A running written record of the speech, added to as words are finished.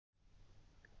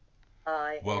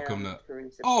I Welcome am to.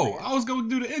 Theresa Oh, I Brandt. was going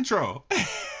to do the intro.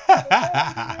 Well, go ahead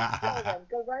and do your intro then.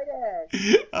 Go right ahead.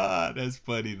 That's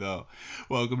funny though.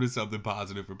 Welcome to something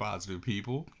positive for positive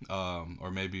people.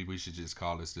 Or maybe we should just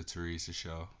call this the Theresa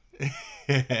Show.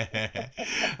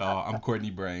 I'm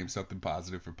Courtney Brame. Something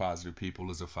positive for positive people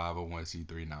is a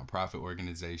 501c3 nonprofit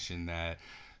organization that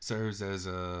serves as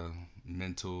a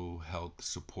mental health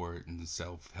support and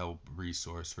self help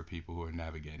resource for people who are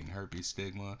navigating herpes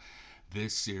stigma.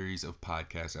 This series of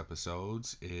podcast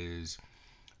episodes is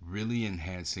really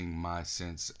enhancing my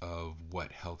sense of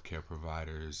what healthcare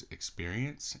providers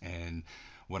experience. And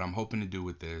what I'm hoping to do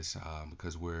with this,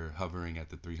 because we're hovering at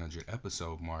the 300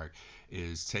 episode mark,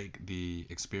 is take the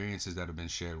experiences that have been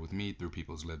shared with me through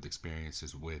people's lived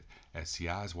experiences with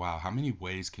STIs. Wow, how many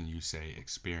ways can you say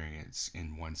experience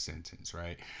in one sentence,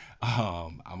 right?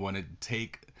 I want to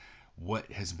take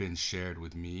what has been shared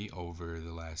with me over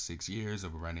the last 6 years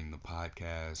of running the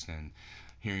podcast and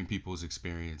hearing people's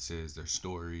experiences, their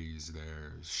stories,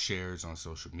 their shares on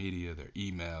social media, their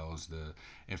emails, the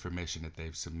information that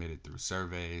they've submitted through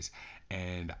surveys.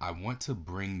 And I want to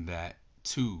bring that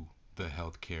to the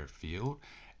healthcare field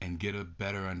and get a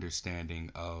better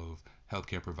understanding of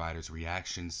healthcare providers'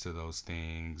 reactions to those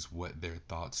things, what their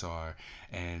thoughts are,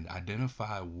 and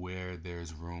identify where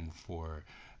there's room for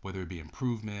whether it be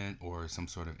improvement or some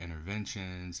sort of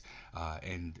interventions,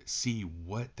 and see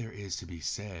what there is to be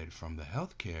said from the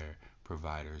healthcare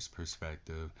provider's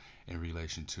perspective in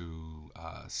relation to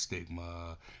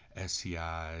stigma,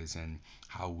 STIs, and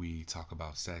how we talk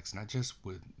about sex, not just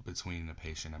between the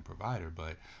patient and provider,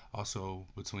 but also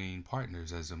between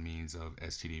partners as a means of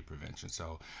STD prevention.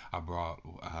 So I brought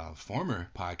a former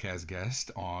podcast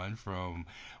guest on from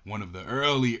one of the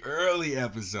early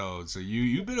episodes. So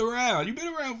you've been around. You've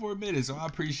been around for a minute. So I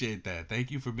appreciate that.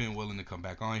 Thank you for being willing to come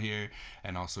back on here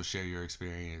and also share your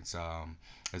experience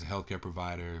as a healthcare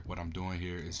provider. What I'm doing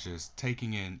here is just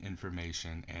taking in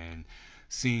information and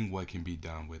seeing what can be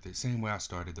done with it. Same way I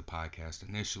started the podcast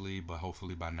initially, but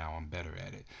hopefully by now I'm better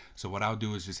at it. So what I'll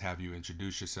do is just have you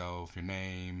introduce yourself, your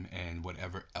name, and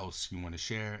whatever else you want to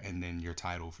share, and then your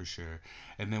title for sure.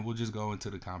 And then we'll just go into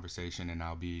the conversation, and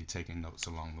I'll be taking notes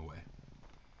along the way.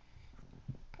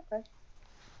 Okay.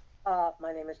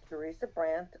 My name is Theresa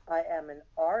Brandt. I am an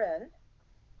RN,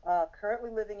 currently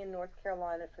living in North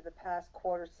Carolina for the past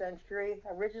quarter century,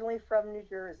 originally from New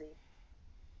Jersey.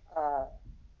 Uh,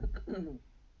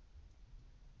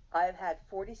 I've had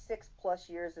 46 plus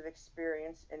years of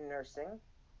experience in nursing,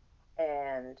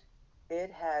 and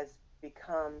it has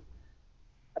become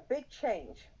a big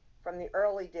change from the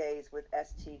early days with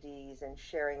STDs and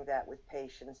sharing that with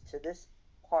patients to this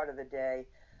part of the day,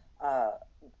 uh,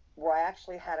 where I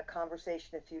actually had a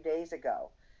conversation a few days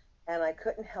ago, and I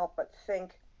couldn't help but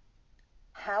think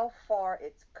how far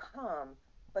it's come,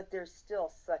 but there's still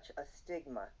such a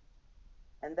stigma,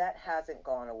 and that hasn't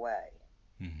gone away.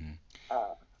 Hmm.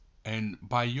 Uh, And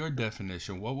by your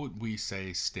definition, what would we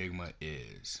say stigma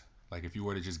is? Like, if you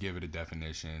were to just give it a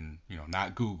definition,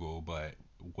 not Google, but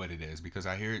what it is, because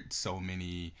I hear it so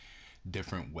many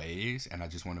different ways, and I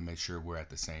just want to make sure we're at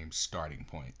the same starting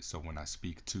point. So when I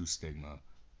speak to stigma,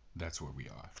 that's where we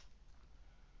are.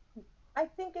 I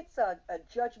think it's a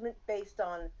judgment based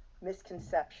on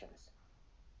misconceptions.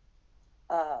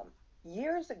 Um,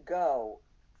 Years ago,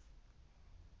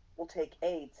 we'll take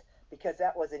AIDS because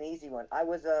that was an easy one. I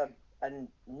was a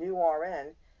new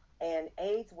RN, and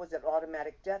AIDS was an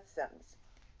automatic death sentence.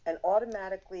 And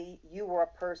automatically, you were a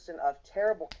person of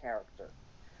terrible character.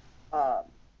 Um,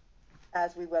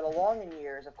 as we went along in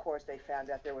years, of course, they found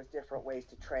out there was different ways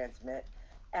to transmit,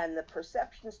 and the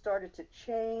perception started to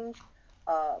change,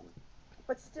 um,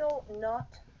 but still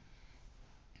not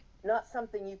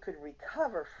something you could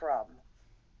recover from,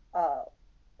 uh,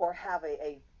 or have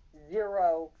a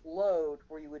zero load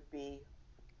where you would be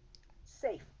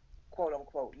safe, quote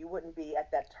unquote. You wouldn't be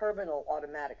at that terminal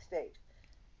automatic stage.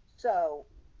 So,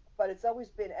 but it's always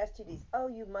been STDs. Oh,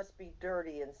 you must be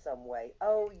dirty in some way.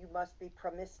 Oh, you must be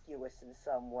promiscuous in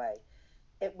some way.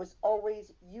 It was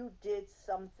always you did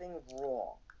something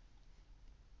wrong.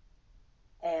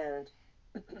 And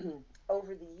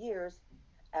over the years,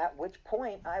 at which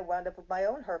point I wound up with my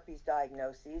own herpes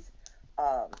diagnoses,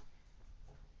 um,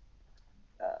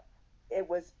 uh, it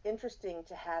was interesting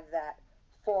to have that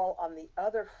fall on the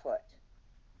other foot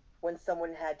when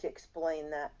someone had to explain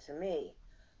that to me.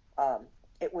 Um,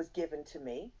 it was given to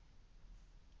me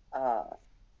uh,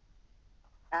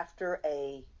 after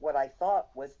a what I thought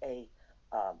was a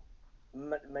um,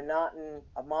 monoton,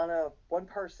 a mono one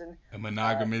person. A Uh,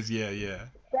 monogamous, yeah, yeah.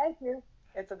 Thank you.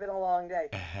 It's been a long day.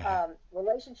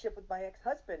 Relationship with my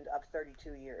ex-husband of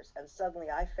 32 years, and suddenly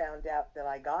I found out that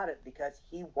I got it because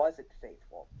he wasn't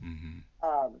faithful. Hmm.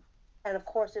 Um, and of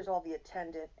course, there's all the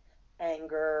attendant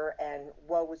anger and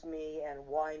woe is me and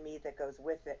why me that goes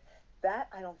with it. That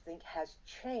I don't think has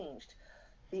changed.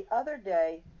 The other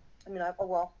day,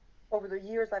 over the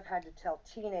years, I've had to tell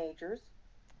teenagers,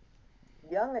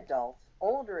 young adults,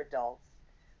 older adults,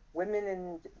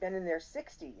 women been in their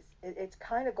 60s. It's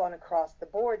kind of gone across the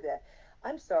board that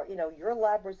I'm sorry, your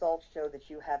lab results show that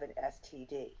you have an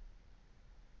STD.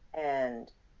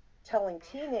 And telling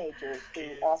teenagers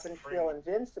who often feel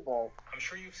invincible,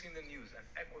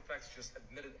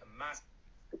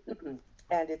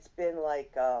 and it's been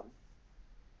like,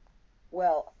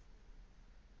 well,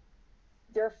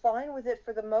 they're fine with it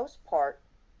for the most part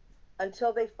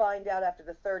until they find out after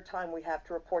the third time we have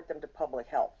to report them to public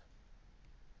health,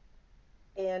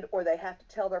 and or they have to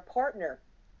tell their partner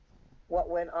what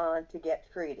went on to get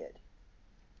treated.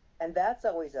 And that's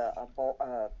always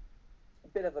a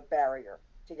bit of a barrier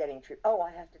to getting treated. Oh,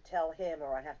 I have to tell him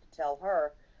or I have to tell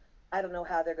her. I don't know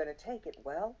how they're going to take it.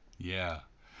 Well, Yeah.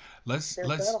 Let's there's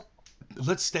let's not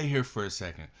let's stay here for a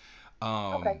second.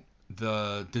 okay.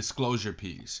 The disclosure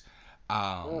piece.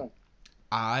 Um, Mm,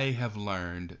 I have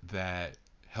learned that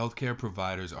healthcare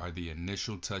providers are the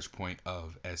initial touch point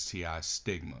of STI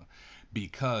stigma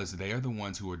because they are the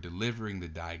ones who are delivering the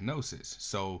diagnosis.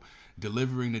 So,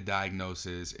 delivering the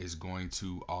diagnosis is going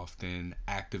to often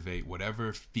activate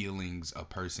whatever feelings a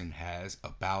person has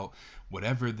about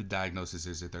whatever the diagnosis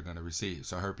is that they're going to receive.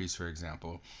 So, herpes, for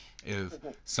example, if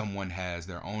mhm, someone has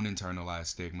their own internalized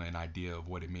stigma and idea of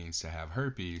what it means to have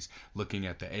herpes, looking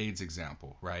at the AIDS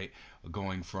example, right?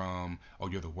 Going from, oh,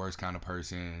 you're the worst kind of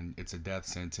person, it's a death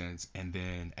sentence, and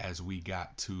then as we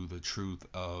got to the truth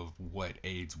of what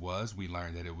AIDS was, we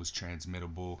learned that it was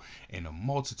transmittable in a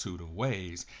multitude of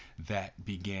ways that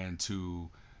began to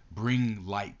bring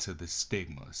light to the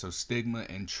stigma. So stigma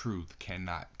and truth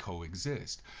cannot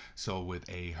coexist. So with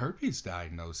a herpes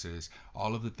diagnosis,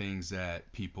 all of the things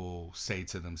that people say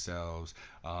to themselves,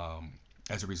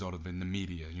 as a result of in the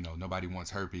media, nobody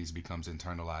wants herpes becomes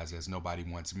internalized as nobody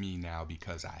wants me now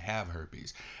because I have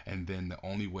herpes. And then the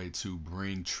only way to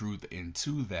bring truth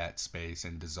into that space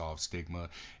and dissolve stigma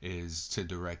is to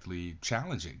directly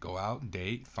challenge it. Go out,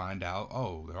 date, find out,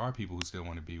 oh, there are people who still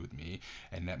want to be with me,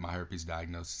 and that my herpes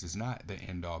diagnosis is not the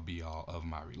end all be all of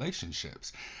my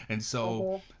relationships. And so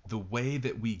mhm. the way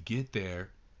that we get there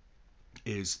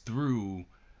is through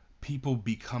people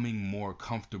becoming more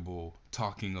comfortable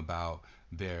talking about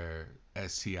their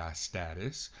STI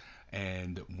status.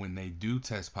 And when they do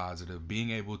test positive,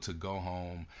 being able to go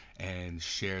home and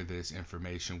share this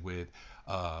information with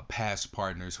past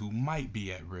partners who might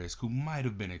be at risk, who might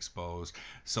have been exposed,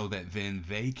 so that then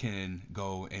they can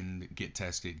go and get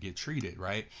tested, get treated,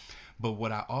 right? But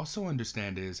what I also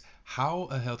understand is how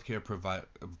a healthcare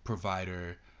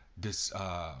provider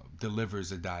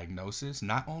delivers a diagnosis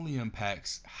not only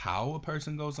impacts how a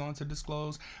person goes on to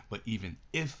disclose, but even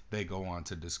if they go on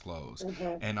to disclose.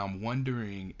 Mhm. And I'm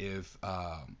wondering if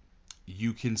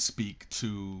you can speak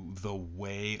to the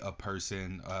way a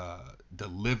person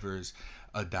delivers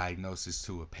a diagnosis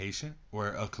to a patient, or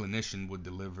a clinician would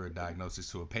deliver a diagnosis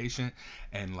to a patient,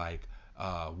 and like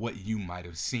what you might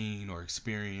have seen or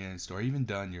experienced or even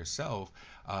done yourself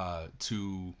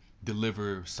to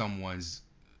deliver someone's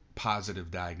positive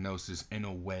diagnosis in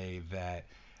a way that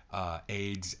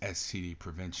aids STD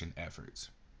prevention efforts.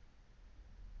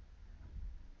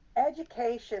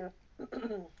 Education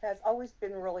has always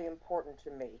been really important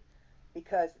to me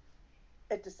because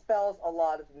it dispels a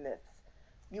lot of myths.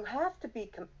 You have to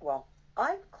be,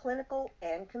 I'm clinical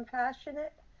and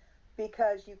compassionate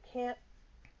because you can't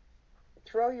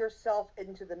throw yourself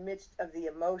into the midst of the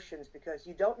emotions because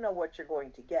you don't know what you're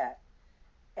going to get.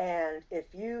 And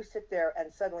if you sit there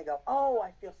and suddenly go, oh,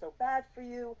 I feel so bad for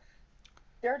you,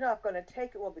 they're not going to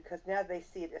take it well because now they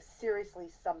see it as seriously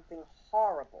something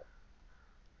horrible.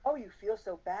 Oh, you feel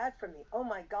so bad for me. Oh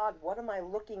my God, what am I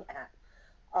looking at?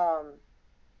 Um,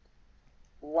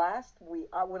 Last week,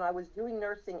 when I was doing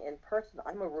nursing in person,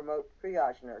 I'm a remote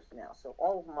triage nurse now, so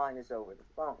all of mine is over the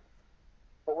phone.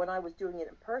 But when I was doing it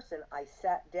in person, I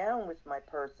sat down with my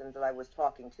person that I was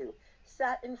talking to,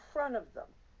 sat in front of them.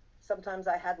 Sometimes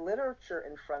I had literature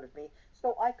in front of me,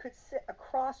 so I could sit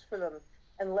across from them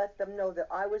and let them know that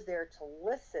I was there to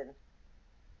listen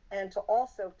and to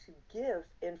also to give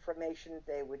information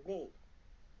they would need.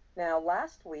 Now,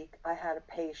 last week I had a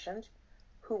patient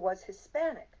who was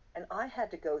Hispanic, and I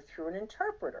had to go through an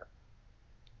interpreter,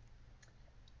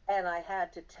 and I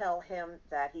had to tell him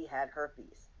that he had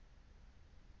herpes.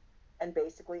 And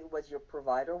basically, it was your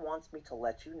provider wants me to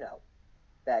let you know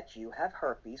that you have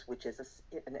herpes, which is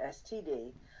an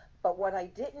STD. But what I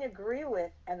didn't agree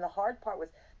with, and the hard part was,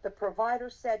 the provider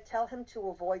said, tell him to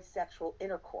avoid sexual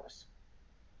intercourse.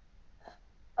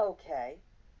 Okay.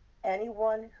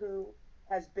 Anyone who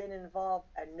has been involved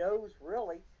and knows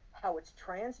really how it's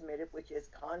transmitted, which is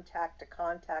contact to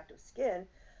contact of skin,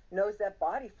 knows that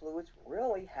body fluids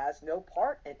really has no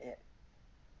part in it.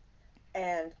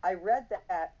 And I read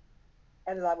that,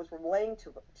 and as I was relaying to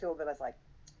him, and I was like,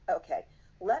 okay,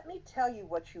 let me tell you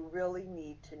what you really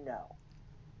need to know.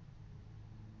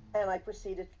 And I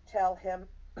proceeded to tell him,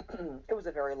 it was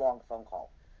a very long phone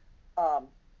call,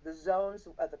 the zones,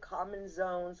 the common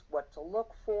zones, what to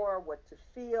look for, what to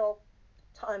feel,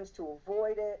 times to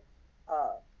avoid it,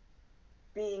 uh,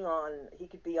 he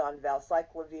could be on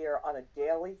valcyclovir on a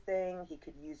daily thing. He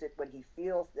could use it when he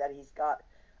feels that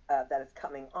that it's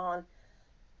coming on.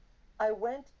 I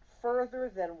went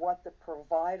further than what the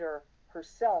provider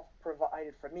herself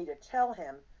provided for me to tell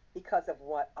him because of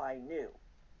what I knew.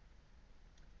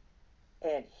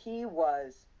 And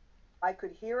I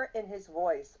could hear it in his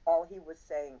voice. All he was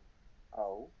saying,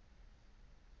 oh,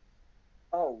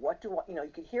 what do I,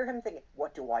 you could hear him thinking,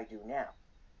 what do I do now?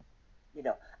 You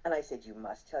know, and I said, you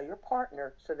must tell your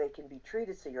partner so they can be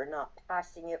treated so you're not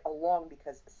passing it along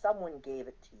because someone gave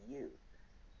it to you.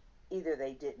 Either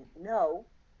they didn't know,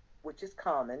 which is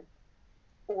common,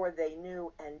 or they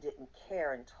knew and didn't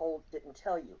care and didn't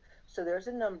tell you. So there's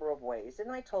a number of ways.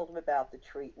 And I told him about the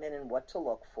treatment and what to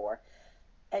look for.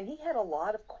 And he had a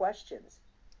lot of questions.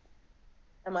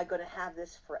 Am I going to have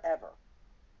this forever?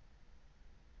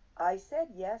 I said,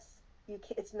 yes,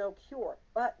 it's no cure,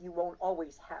 but you won't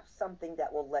always have something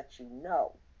that will let you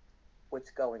know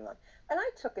what's going on. And I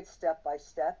took it step by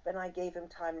step and I gave him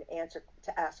time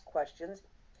to ask questions.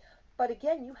 But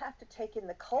again, you have to take in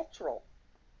the cultural,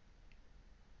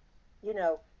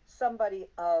 somebody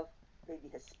of maybe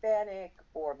Hispanic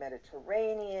or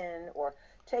Mediterranean, or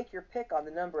take your pick on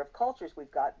the number of cultures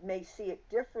we've got, may see it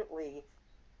differently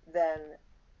than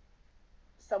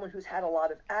someone who's had a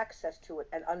lot of access to it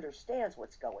and understands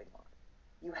what's going on.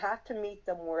 You have to meet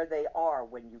them where they are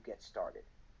when you get started.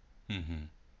 Mm-hmm.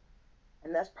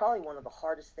 And that's probably one of the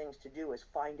hardest things to do is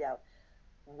find out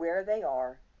where they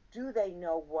are, do they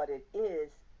know what it is,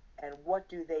 and what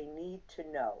do they need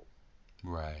to know?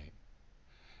 Right.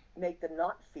 Make them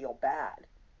not feel bad.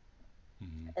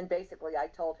 Mm-hmm. And basically, I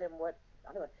told him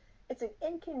I don't know, it's an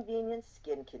inconvenient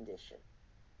skin condition.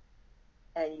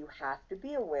 And you have to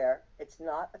be aware it's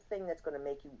not a thing that's going to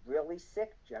make you really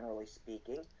sick, generally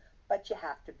speaking, but you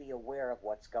have to be aware of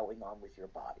what's going on with your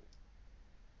body.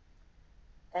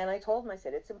 And I told him, I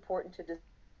said, it's important to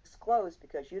disclose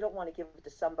because you don't want to give it to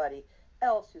somebody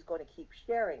else who's going to keep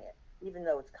sharing it, even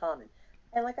though it's common.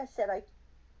 And like I said, I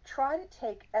try to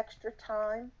take extra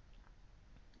time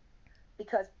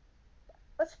because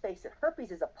let's face it,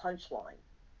 herpes is a punchline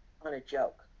on a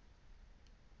joke.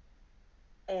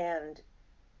 And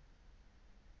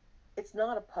it's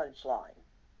not a punchline.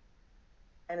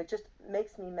 And it just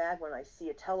makes me mad when I see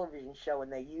a television show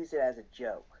and they use it as a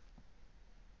joke.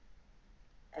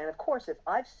 And of course, if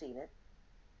I've seen it,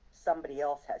 somebody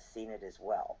else has seen it as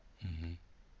well. Mm-hmm.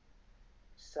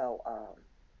 So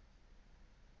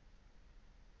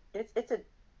it's a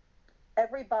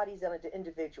everybody's an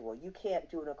individual. You can't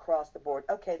do an across the board.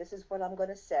 Okay, this is what I'm going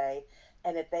to say,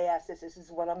 and if they ask this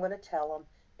is what I'm going to tell them.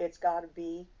 It's got to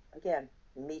be again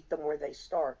meet them where they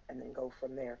start and then go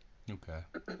from there. Okay.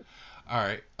 All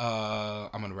right.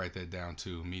 I'm gonna write that down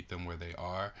too. Meet them where they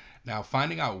are. Now,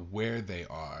 finding out where they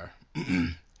are,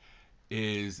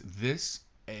 is this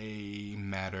a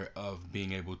matter of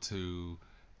being able to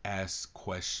ask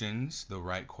questions, the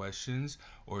right questions,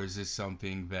 or is this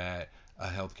something that a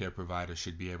healthcare provider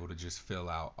should be able to just fill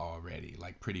out already,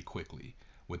 like pretty quickly,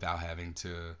 without having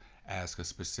to ask a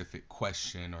specific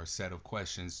question or set of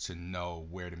questions to know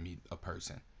where to meet a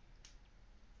person?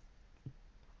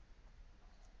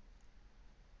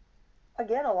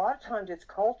 Again, a lot of times it's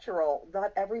cultural.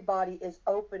 Not everybody is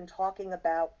open talking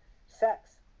about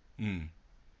sex. Mm,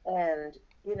 And,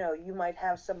 you might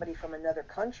have somebody from another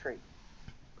country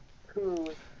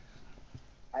who's,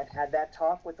 I've had that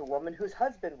talk with a woman whose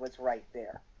husband was right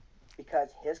there because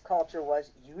his culture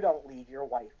was you don't leave your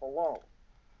wife alone.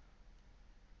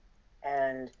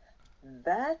 And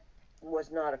that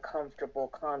was not a comfortable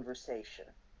conversation.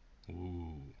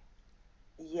 ooh,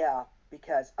 Yeah,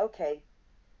 because, okay,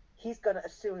 he's going to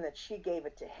assume that she gave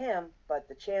it to him, but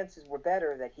the chances were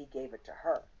better that he gave it to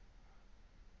her.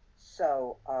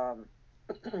 So,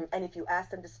 and if you ask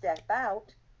them to step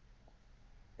out,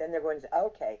 then they're going to say,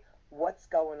 okay, what's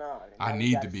going on, and I now we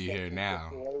need got to to be sit here here for now.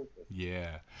 4 ages.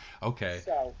 Yeah. Okay.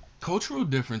 So, Cultural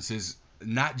differences,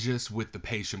 not just with the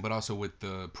patient, but also with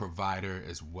the provider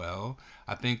as well,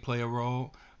 I think play a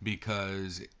role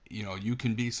because, you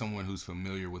can be someone who's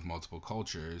familiar with multiple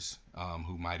cultures,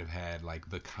 who might have had like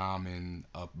the common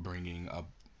upbringing up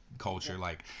mhm, culture,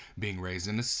 like being raised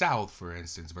in the South, for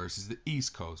instance, versus the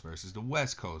East Coast, versus the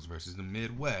West Coast, versus the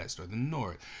Midwest or the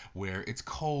North, where it's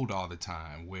cold all the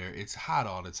time, where it's hot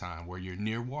all the time, where you're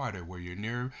near water, where you're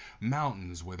near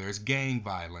mountains, where there's gang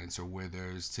violence, or where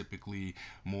there's typically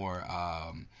more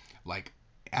like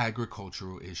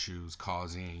agricultural issues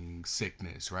causing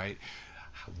sickness, right?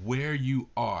 Where you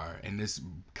are, and this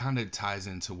kind of ties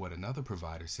into what another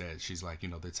provider said. She's like,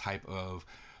 the type of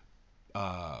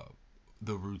uh,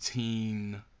 the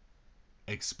routine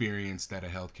experience that a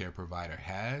healthcare provider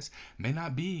has may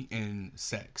not be in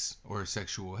sex or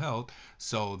sexual health,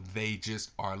 so they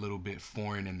just are a little bit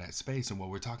foreign in that space. And what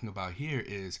we're talking about here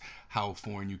is how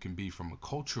foreign you can be from a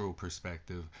cultural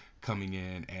perspective, coming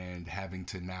in and having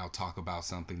to now talk about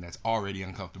something that's already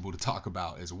uncomfortable to talk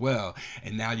about as well,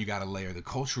 and now you got to layer the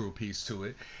cultural piece to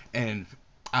it. And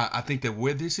I think that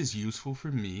where this is useful for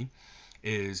me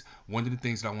is one of the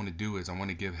things that I want to do is I want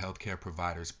to give healthcare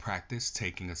providers practice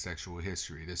taking a sexual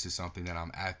history. This is something that I'm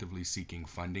actively seeking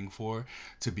funding for,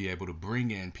 to be able to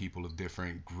bring in people of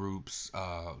different groups,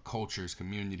 cultures,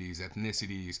 communities,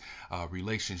 ethnicities,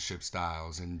 relationship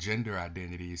styles, and gender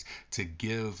identities, to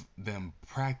give them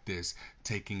practice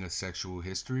taking a sexual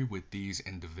history with these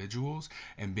individuals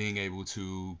and being able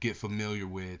to get familiar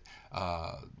with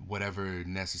whatever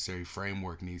necessary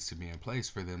framework needs to be in place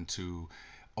for them to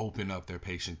open up their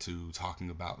patient to talking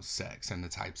about sex and the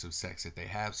types of sex that they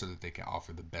have, so that they can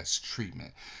offer the best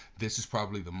treatment. This is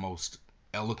probably the most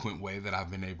eloquent way that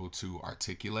I've been able to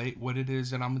articulate what it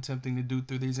is that I'm attempting to do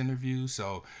through these interviews.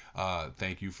 So,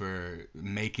 thank you for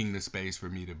making the space for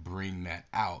me to bring that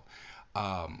out.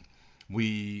 Um,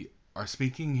 we are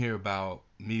speaking here about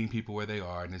meeting people where they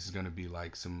are, and this is going to be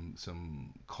like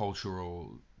some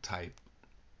cultural type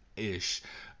ish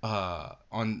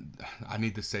on I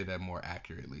need to say that more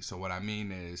accurately. So what I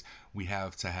mean is we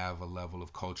have to have a level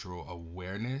of cultural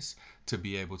awareness to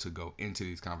be able to go into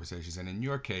these conversations. And in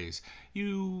your case,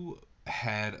 you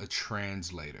had a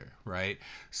translator, right?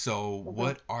 So mhm.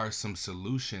 what are some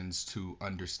solutions to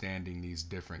understanding these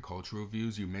different cultural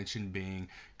views? You mentioned being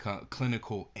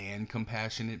clinical and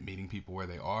compassionate, meeting people where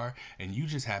they are, and you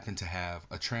just happen to have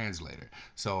a translator.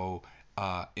 So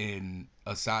in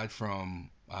aside from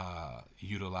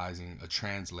utilizing a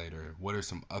translator, what are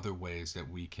some other ways that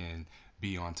we can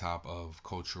be on top of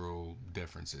cultural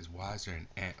differences? Why is there an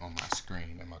ant on my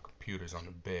screen and my computer's on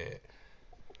the bed?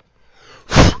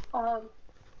 um,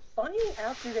 Finding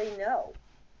out, do they know?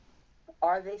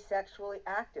 Are they sexually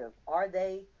active?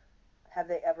 Have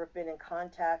they ever been in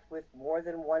contact with more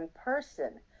than one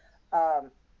person?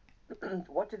 Um,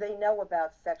 what do they know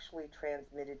about sexually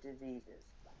transmitted diseases?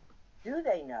 Do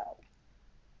they know?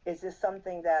 Is this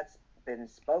something that's been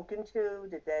spoken to?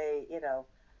 Did they,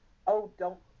 oh,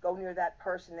 don't go near that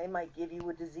person, they might give you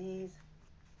a disease?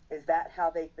 Is that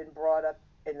how they've been brought up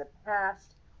in the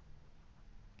past?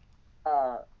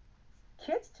 Uh,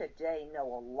 Kids today know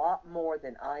a lot more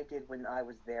than I did when I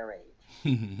was their age.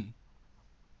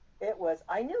 It was,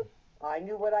 I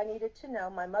knew what I needed to know.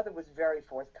 My mother was very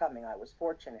forthcoming. I was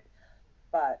fortunate.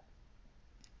 But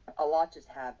a lot just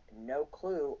have no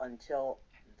clue until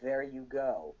there you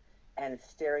go, and it's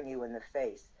staring you in the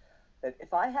face. But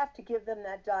if I have to give them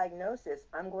that diagnosis,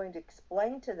 I'm going to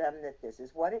explain to them that this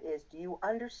is what it is. Do you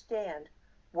understand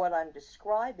what I'm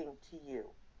describing to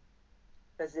you?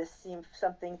 Does this seem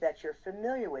something that you're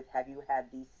familiar with? Have you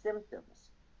had these symptoms?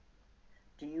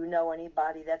 Do you know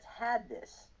anybody that's had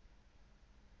this?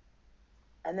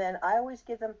 And then I always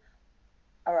give them,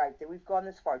 all right, we've gone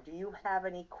this far. Do you have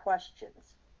any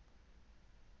questions?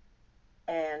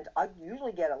 And I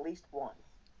usually get at least one.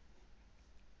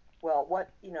 Well,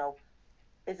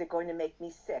 is it going to make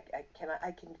me sick?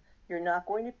 You're not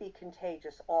going to be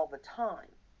contagious all the time,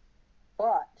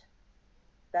 but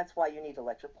that's why you need to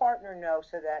let your partner know,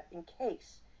 so that in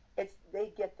case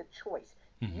they get the choice.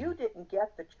 Mhm. You didn't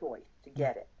get the choice to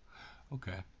Yeah. get it.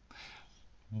 Okay.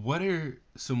 What are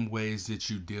some ways that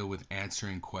you deal with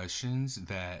answering questions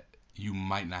that you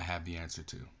might not have the answer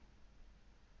to?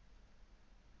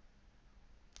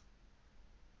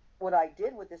 What I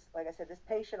did with this, like I said, this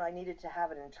patient, I needed to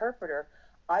have an interpreter.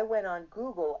 I went on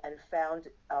Google and found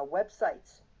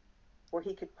websites where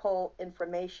he could pull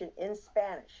information in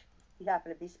Spanish. He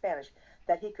happened to be Spanish,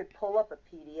 that he could pull up a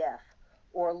PDF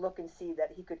or look and see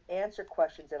that he could answer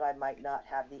questions that I might not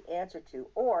have the answer to.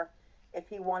 Or if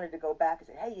he wanted to go back and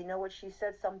say, hey, you know what, she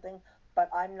said something, but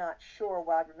I'm not sure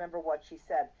what I remember what she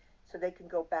said. So they can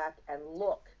go back and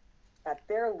look at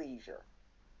their leisure.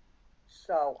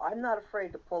 So I'm not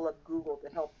afraid to pull up Google to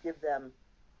help give them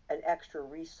an extra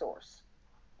resource.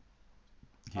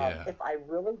 Yeah. If I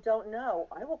really don't know,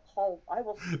 I will call, I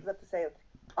will have to say,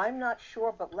 I'm not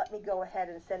sure, but let me go ahead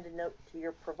and send a note to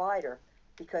your provider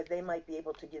because they might be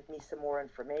able to give me some more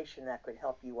information that could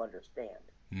help you understand.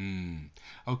 Mm,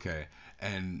 okay.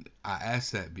 And I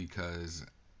ask that because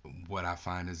what I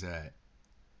find is that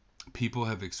people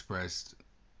have expressed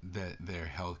that their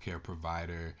healthcare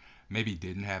provider maybe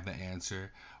didn't have the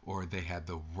answer or they had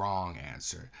the wrong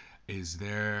answer. Is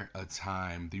there a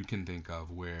time that you can think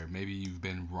of where maybe you've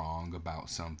been wrong about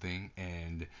something?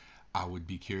 And I would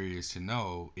be curious to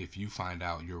know if you find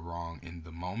out you're wrong in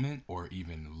the moment or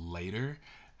even later,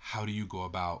 how do you go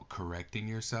about correcting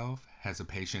yourself? Has a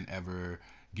patient ever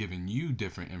given you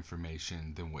different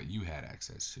information than what you had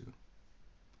access to?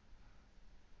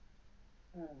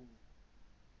 Hmm.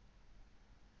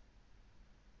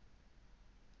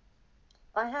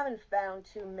 I haven't found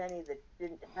too many that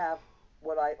didn't have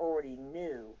what I already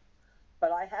knew,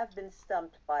 but I have been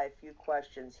stumped by a few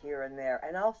questions here and there.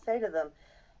 And I'll say to them,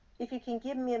 if you can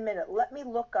give me a minute, let me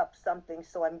look up something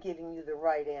so I'm giving you the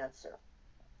right answer.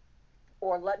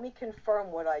 Or let me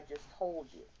confirm what I just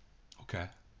told you. Okay.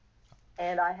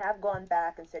 And I have gone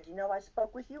back and said, you know, I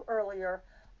spoke with you earlier.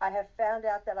 I have found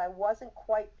out that I wasn't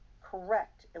quite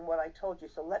correct in what I told you.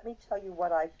 So let me tell you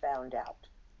what I found out.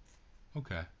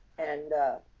 Okay. And,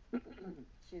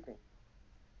 excuse me.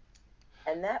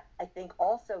 And that I think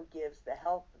also gives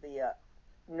the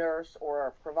nurse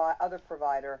or other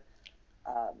provider,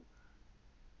 um,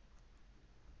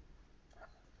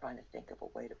 trying to think of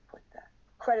a way to put that,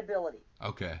 credibility.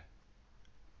 Okay.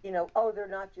 You know, oh, they're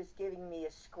not just giving me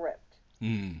a script.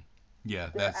 Mm. Yeah,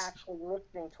 They're actually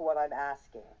listening to what I'm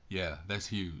asking. that's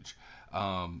huge.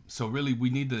 So really, we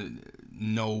need to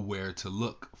know where to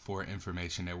look for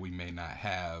information that we may not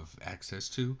have access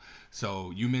to.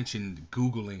 So you mentioned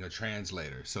Googling a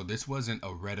translator. So this wasn't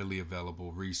a readily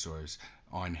available resource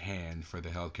on hand for the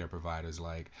healthcare providers.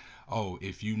 Like, oh,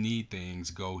 if you need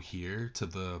things, go here to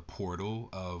the portal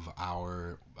of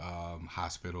our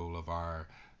hospital, of our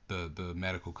the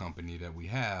medical company that we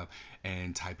have,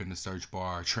 and type in the search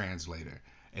bar translator,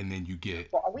 and then you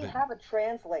get Well, we the have a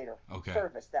translator okay,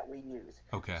 service that we use.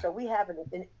 okay, So we have it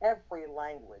in every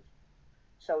language.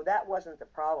 So that wasn't the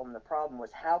problem. The problem was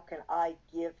how can I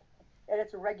give, and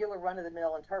it's a regular run of the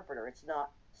mill interpreter. It's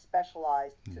not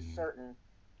specialized to mm, certain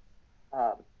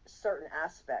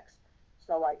aspects.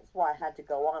 So that's why I had to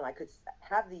go on. I could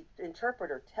have the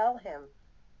interpreter tell him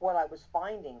what I was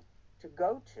finding to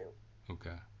go to.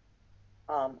 okay,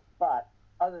 But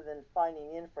other than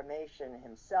finding the information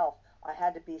himself, I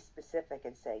had to be specific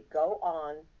and say, go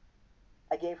on.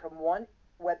 I gave him one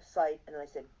website and I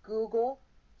said, Google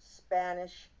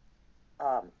Spanish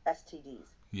STDs,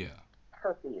 yeah,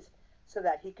 herpes, so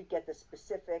that he could get the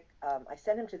specific. I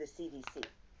sent him to the CDC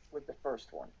with the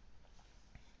first one.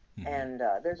 hmm, And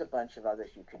there's a bunch of others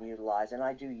you can utilize, and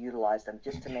I do utilize them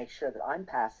just to make sure that I'm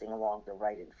passing along the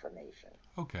right information.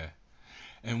 okay.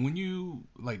 And when you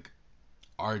like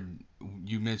are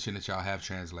you mentioned that y'all have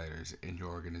translators in your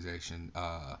organization.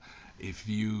 If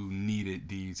you needed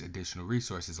these additional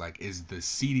resources, like is the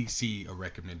CDC a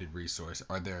recommended resource?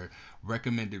 Are there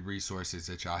recommended resources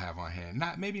that y'all have on hand?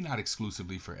 Not maybe not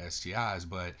exclusively for STIs,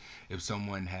 but if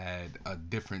someone had a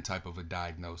different type of a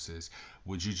diagnosis,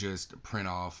 would you just print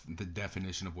off the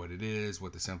definition of what it is,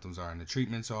 what the symptoms are, and the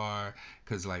treatments are?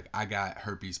 Because like I got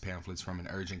herpes pamphlets from an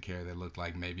urgent care that looked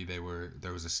like maybe there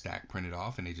was a stack printed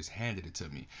off and they just handed it to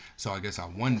me. So I guess I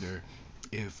wonder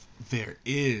if there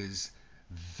is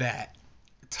that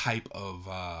type of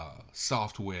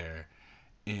software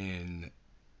in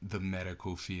the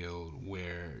medical field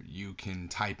where you can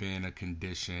type in a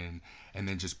condition and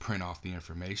then just print off the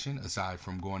information, aside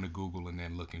from going to Google and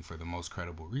then looking for the most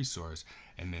credible resource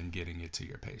and then getting it to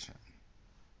your patient.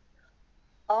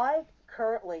 I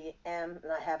currently am,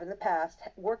 and I have in the past,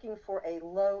 working for a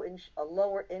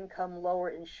lower income, lower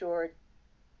insured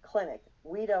clinic.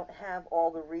 We don't have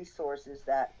all the resources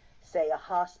that, say, a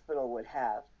hospital would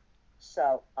have.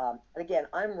 So, again,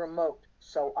 I'm remote,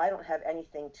 so I don't have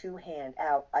anything to hand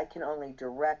out. I can only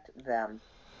direct them.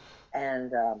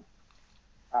 And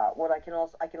what I can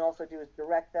also do is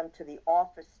direct them to the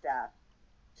office staff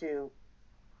to,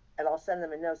 and I'll send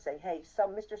them a note saying, "Hey,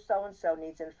 Mr. So and So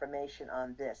needs information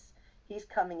on this. He's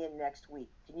coming in next week.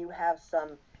 Can you have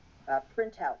some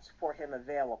printouts for him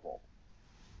available?"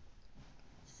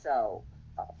 So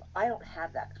I don't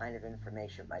have that kind of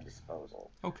information at my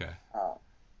disposal. Okay. Uh,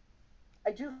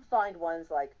 I do find ones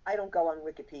like I don't go on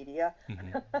Wikipedia.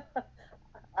 Hmm.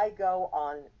 I go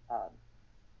on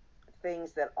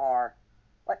things that are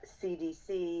like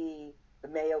CDC, the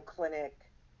Mayo Clinic,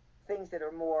 things that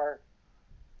are more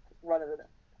run of the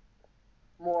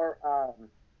more I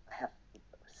have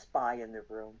spy in the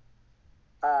room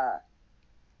uh,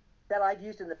 that I've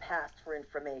used in the past for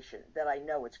information that I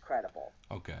know it's credible.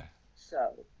 Okay.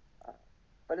 So, uh,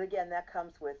 but again, that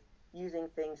comes with using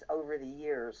things over the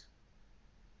years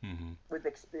Hmm. with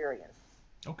experience.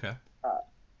 Okay. Uh,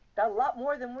 got a lot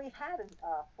more than we had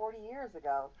 40 years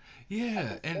ago. I Yeah,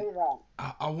 can and say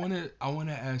that. I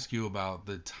wanna ask you about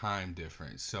the time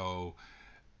difference. So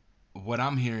what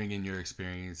I'm hearing in your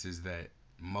experience is that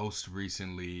most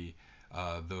recently,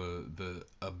 the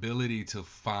ability to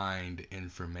find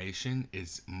information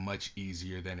is much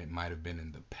easier than it might have been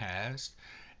in the past,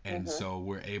 and Hmm. so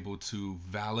we're able to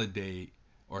validate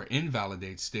or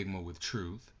invalidate stigma with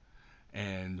truth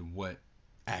and what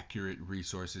accurate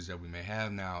resources that we may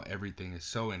have now. Everything is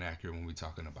so inaccurate when we're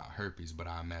talking about herpes, but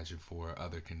I imagine for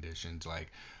other conditions, like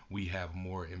we have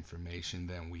more information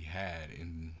than we had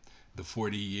in the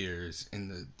 40 years in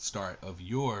the start of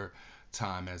your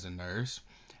time as a nurse.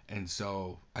 And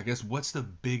so I guess what's the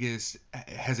biggest,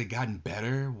 has it gotten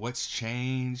better? What's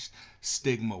changed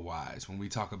stigma wise when we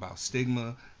talk about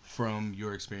stigma from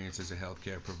your experience as a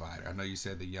healthcare provider? I know you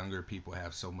said the younger people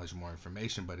have so much more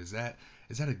information, but is that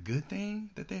a good thing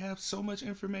that they have so much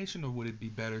information, or would it be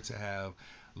better to have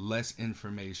less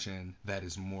information that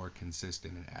is more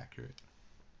consistent and accurate?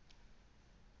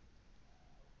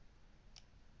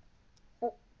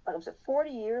 Like I said, 40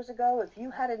 years ago, if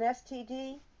you had an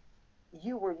STD,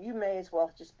 you may as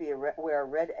well just wear a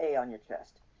red A on your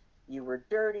chest. You were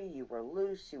dirty, you were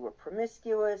loose, you were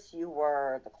promiscuous, you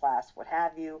were the class, what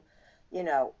have you. You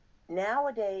know,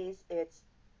 nowadays it's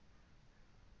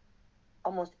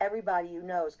almost everybody you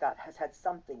know has had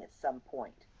something at some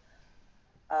point.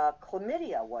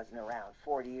 Chlamydia wasn't around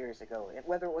 40 years ago.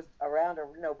 Whether it was around or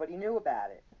nobody knew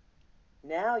about it.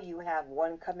 Now you have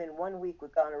one come in 1 week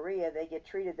with gonorrhea, they get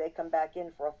treated, they come back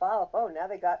in for a follow up. Oh, now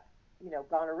they got,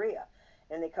 gonorrhea.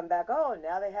 And they come back, oh,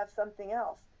 now they have something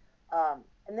else.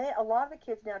 And a lot of the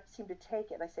kids now seem to take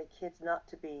it, and I say kids not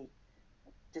to be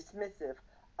dismissive,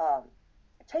 um,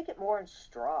 take it more in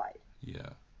stride. Yeah.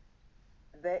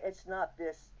 It's not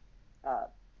this uh,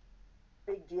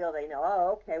 big deal. They know,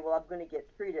 oh, okay, well, I'm going to get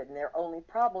treated. And their only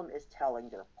problem is telling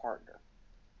their partner.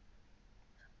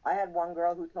 I had one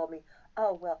girl who told me,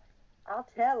 "Oh, well, I'll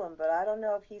tell him, but I don't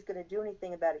know if he's going to do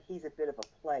anything about it. He's a bit of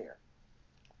a player."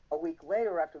 A week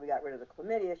later, after we got rid of the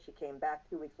chlamydia, she came back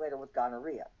 2 weeks later with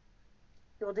gonorrhea.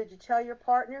 Well, did you tell your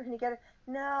partner? And you get it?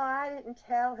 No, I didn't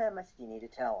tell him. I said, you need to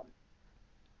tell him.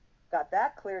 Got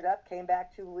that cleared up, came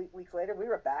back 2 weeks later, we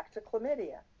were back to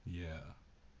chlamydia. Yeah.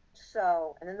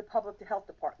 So, and then the public health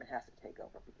department has to take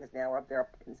over because now they're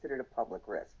considered a public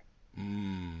risk.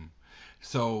 Mm.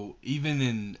 So even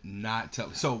in not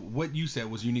tell, so what you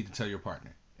said was you need to tell your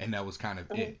partner, and that was kind of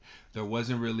Mm-hmm. it. There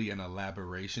wasn't really an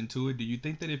elaboration to it. Do you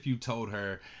think that if you told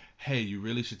her, "Hey, you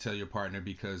really should tell your partner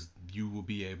because you will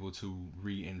be able to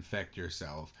reinfect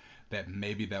yourself," that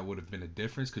maybe that would have been a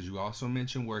difference? Because you also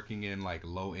mentioned working in like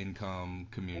low income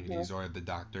Mm-hmm. communities, or the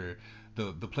doctor,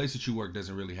 the place that you work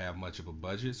doesn't really have much of a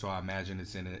budget. So I imagine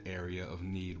it's in an area of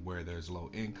need where there's low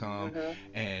income, Mm-hmm.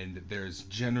 and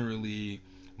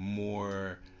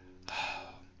more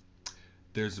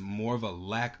there's more of a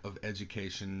lack of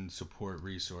education support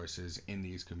resources in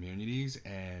these communities,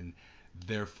 and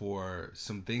therefore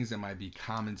some things that might be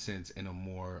common sense in a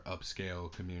more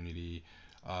upscale community,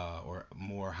 or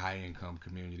more high income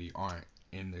community aren't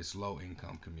in this low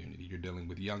income community. You're dealing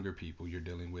with younger people, you're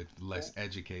dealing with Yeah. less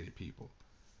educated people.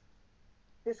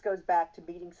 This goes back to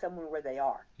meeting someone where they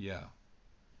are. Yeah.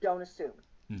 Don't assume.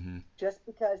 Mm-hmm. Just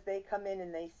because they come in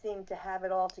and they seem to have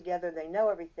it all together, they know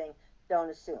everything, don't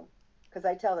assume. Because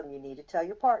I tell them you need to tell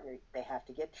your partner they have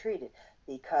to get treated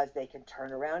because they can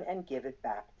turn around and give it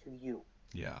back to you.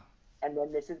 Yeah. And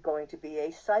then this is going to be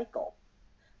a cycle.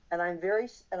 And I'm very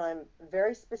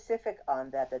specific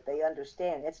on that they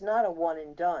understand it's not a one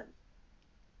and done.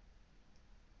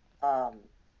 Um,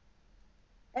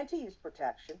 and to use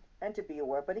protection and to be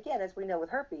aware. But again, as we know with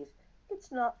herpes,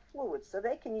 it's not fluid. So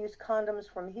they can use condoms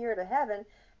from here to heaven.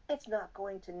 It's not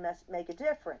going to make a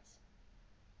difference.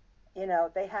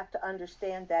 They have to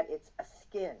understand that it's a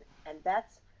skin. And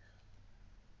that's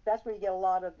where you get a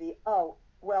lot of the, oh,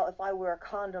 well, if I wear a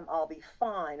condom, I'll be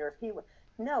fine. Or if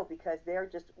no, because they're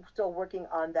just still working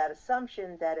on that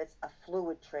assumption that it's a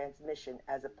fluid transmission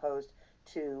as opposed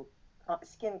to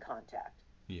skin contact.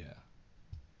 Yeah.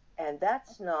 And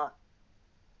that's not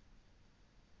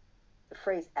the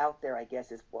phrase out there, I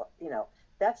guess, is what,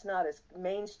 that's not as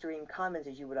mainstream common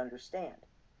as you would understand.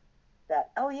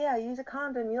 That, oh yeah, use a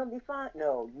condom, you'll be fine.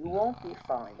 No, you won't be Nah.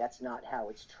 fine. That's not how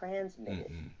it's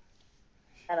transmitted. Mm-mm.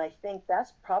 And I think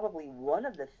that's probably one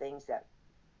of the things that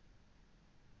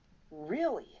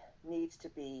really needs to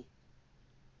be,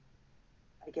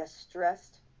 I guess,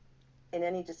 stressed in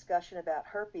any discussion about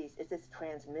herpes is its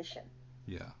transmission.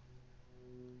 Yeah.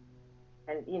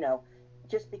 And,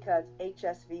 just because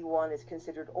HSV1 is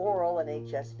considered oral and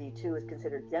HSV2 is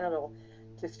considered genital,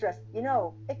 to stress,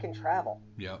 it can travel.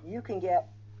 Yep. You can get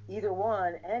either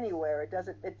one anywhere.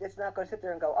 It's not going to sit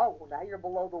there and go, oh, well, now you're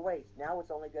below the waist. Now it's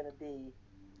only going to be,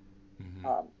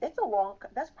 Mm-hmm.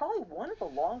 that's probably one of the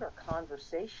longer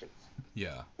conversations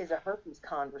Yeah. is a herpes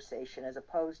conversation as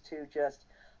opposed to just,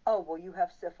 oh, well, you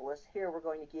have syphilis. Here, we're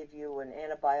going to give you an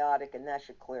antibiotic and that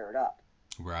should clear it up.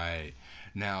 Right.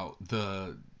 Now,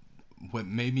 the what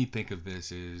made me think of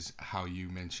this is how you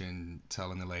mentioned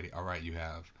telling the lady, all right, you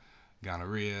have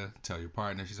gonorrhea, tell your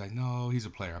partner. She's like, no, he's a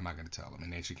player. I'm not going to tell him.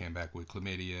 And then she came back with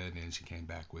chlamydia, and then she came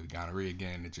back with gonorrhea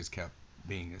again. It just kept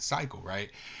being a cycle, right?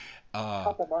 Uh,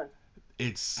 Couple months.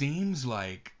 it seems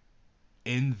like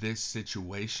in this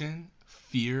situation,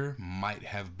 fear might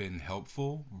have been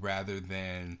helpful rather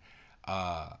than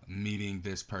meeting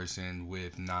this person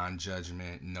with non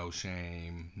judgment, no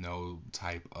shame, no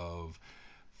type of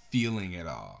feeling at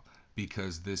all.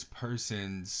 Because this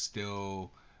person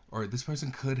still, or this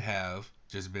person could have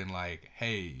just been like,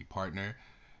 hey, partner,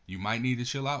 you might need to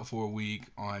chill out for a week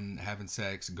on having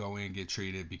sex. Go in, get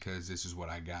treated because this is what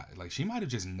I got. Like, she might have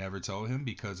just never told him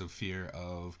because of fear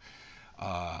of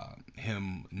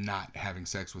him not having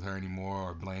sex with her anymore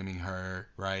or blaming her,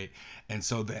 right? And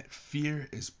so that fear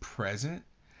is present.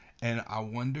 And I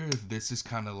wonder if this is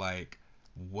kind of like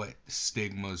what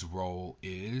stigma's role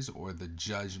is, or the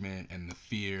judgment and the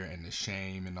fear and the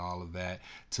shame and all of that,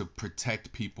 to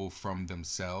protect people from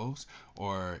themselves,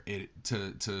 or it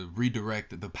to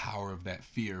redirect the power of that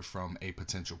fear from a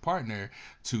potential partner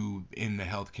to in the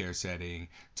healthcare setting,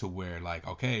 to where, like,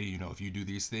 okay, if you do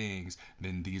these things,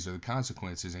 then these are the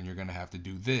consequences and you're going to have to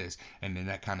do this. And then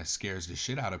that kind of scares the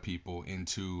shit out of people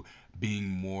into being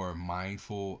more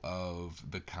mindful of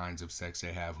the kinds of sex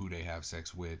they have, who they have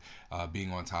sex with,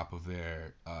 being on top of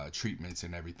their treatments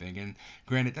and everything. And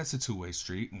granted, that's a two-way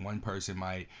street. One person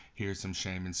might hear some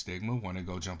shame and stigma, want to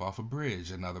go jump off a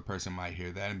bridge. Another person might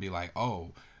hear that and be like,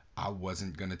 oh, I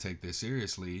wasn't going to take this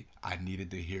seriously. I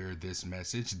needed to hear this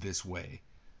message this way.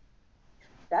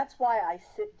 That's why I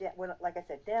sit down when, like I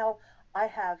said, now I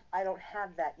don't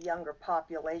have that younger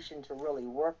population to really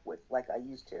work with like I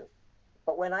used to.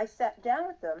 But when I sat down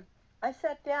with them, I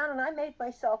sat down and I made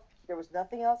myself, there was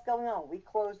nothing else going on. We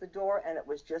closed the door and it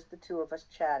was just the two of us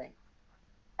chatting.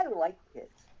 I like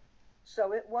kids.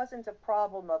 So it wasn't a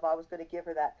problem of I was going to give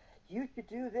her that, you should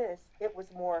do this. It was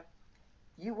more,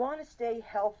 you want to stay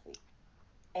healthy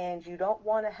and you don't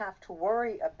want to have to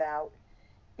worry about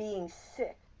being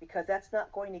sick because that's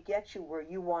not going to get you where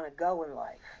you want to go in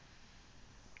life.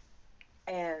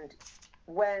 And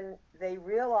when they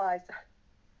realized,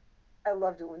 I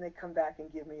loved it when they come back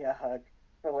and give me a hug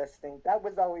for listening. That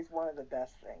was always one of the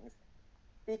best things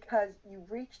because you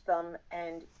reach them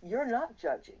and you're not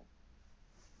judging.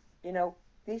 You know,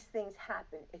 these things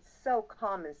happen. It's so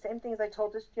common. Same thing as I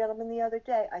told this gentleman the other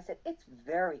day. I said, it's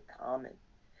very common.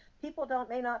 People don't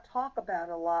may not talk about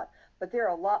it a lot, but there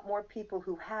are a lot more people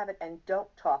who have it and don't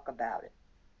talk about it.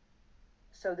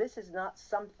 So this is not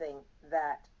something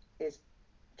that is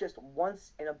just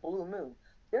once in a blue moon.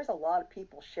 There's a lot of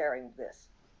people sharing this,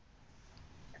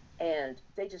 and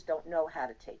they just don't know how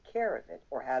to take care of it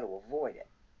or how to avoid it.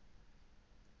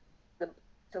 The,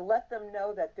 to let them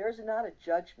know that there's not a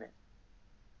judgment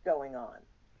going on.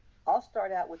 I'll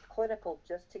start out with clinical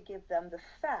just to give them the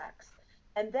facts,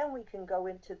 and then we can go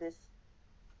into this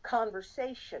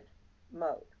conversation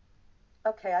mode.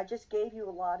 Okay, I just gave you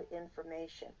a lot of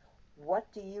information.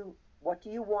 What do you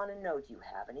want to know? Do you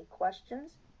have any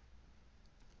questions?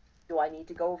 Do I need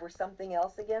to go over something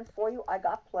else again for you? I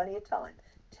got plenty of time.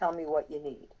 Tell me what you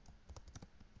need.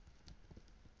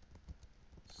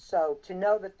 So to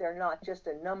know that they're not just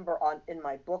a number on in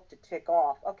my book to tick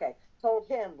off. Okay, told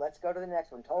him, let's go to the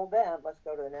next one. Told them, let's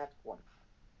go to the next one.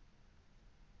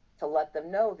 To let them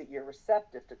know that you're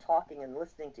receptive to talking and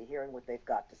listening to hearing what they've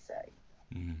got to say.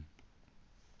 Mm.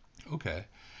 Okay.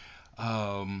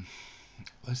 Um,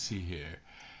 let's see here.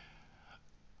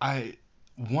 I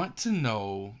want to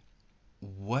know,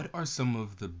 what are some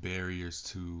of the barriers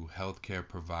to healthcare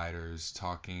providers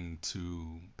talking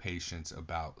to patients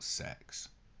about sex?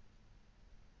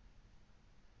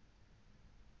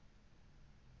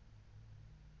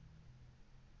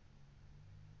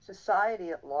 Society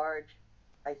at large,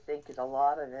 I think, is a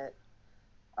lot of it.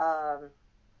 Um,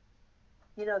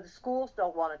 the schools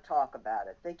don't want to talk about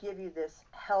it. They give you this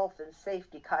health and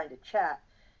safety kind of chat,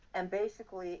 and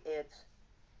basically it's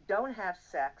don't have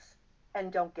sex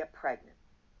and don't get pregnant.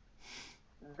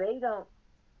 They don't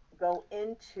go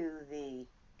into the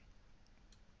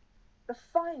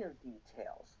finer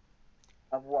details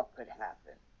of what could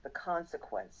happen, the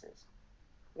consequences.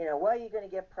 Well, you're going to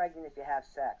get pregnant if you have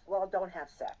sex. Well, don't have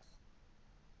sex.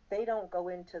 They don't go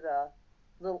into the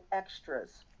little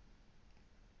extras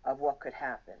of what could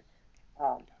happen.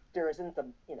 There isn't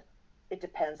it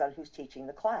depends on who's teaching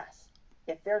the class.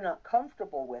 If they're not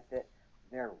comfortable with it,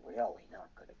 they're really not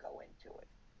going to go into it.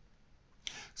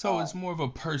 So it's Um, more of a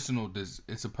personal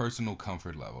it's a personal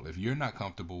comfort level. If you're not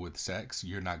comfortable with sex,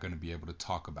 you're not going to be able to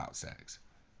talk about sex.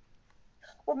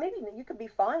 well, maybe you could be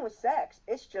fine with sex.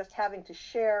 It's just having to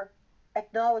share,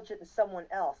 acknowledge it in someone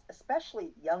else,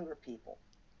 especially younger people.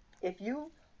 If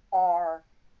you are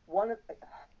one of,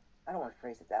 I don't want to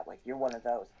phrase it that way. If you're one of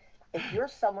those, if you're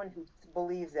someone who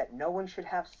believes that no one should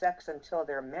have sex until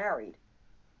they're married,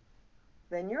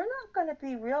 then you're not going to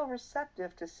be real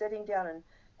receptive to sitting down and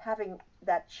having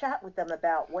that chat with them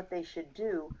about what they should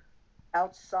do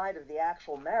outside of the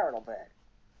actual marital bed.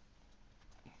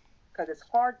 Because it's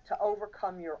hard to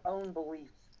overcome your own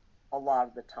beliefs a lot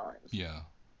of the times. Yeah.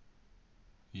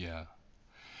 Yeah.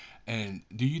 And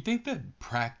do you think that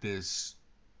practice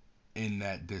in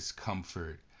that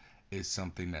discomfort is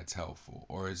something that's helpful,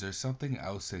 or is there something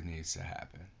else that needs to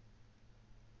happen?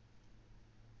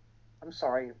 I'm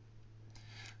sorry.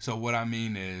 So what I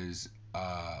mean is,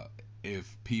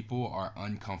 if people are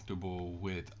uncomfortable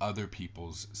with other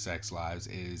people's sex lives,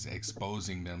 is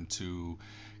exposing them to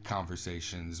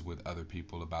conversations with other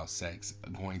people about sex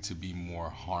going to be more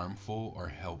harmful or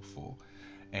helpful?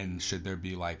 And should there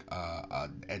be like a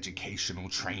educational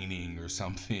training or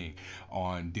something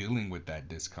on dealing with that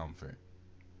discomfort?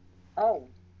 Oh,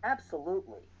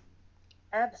 absolutely.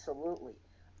 Absolutely.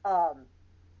 Um,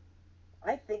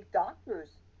 I think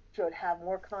doctors should have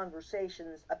more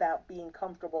conversations about being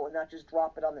comfortable and not just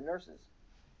drop it on the nurses.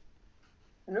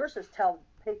 Nurses tell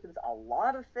patients a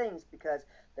lot of things because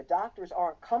the doctors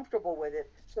aren't comfortable with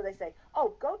it. So they say,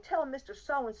 oh, go tell Mr.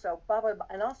 So and so, blah, blah, blah,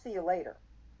 and I'll see you later.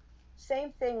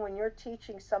 Same thing when you're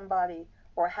teaching somebody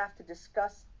or have to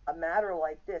discuss a matter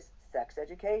like this sex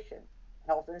education,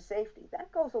 health and safety.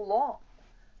 That goes along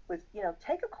with,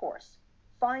 take a course,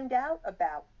 find out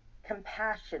about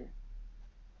compassion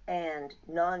and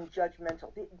non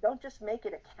judgmental. Don't just make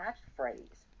it a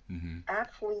catchphrase. Mm-hmm.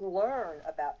 Actually learn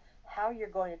about how you're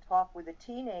going to talk with a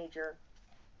teenager.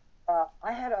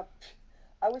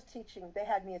 I was teaching, they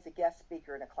had me as a guest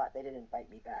speaker in a class. They didn't invite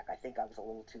me back. I think I was a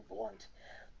little too blunt.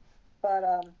 But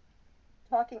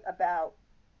talking about,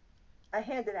 I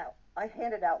handed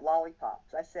out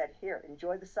lollipops. I said, here,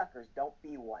 enjoy the suckers. Don't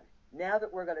be one. Now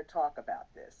that we're going to talk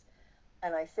about this.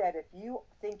 And I said, if you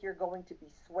think you're going to be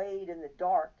swayed in the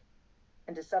dark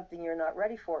into something you're not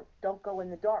ready for, don't go in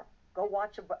the dark. Go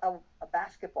watch a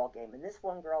basketball game. And this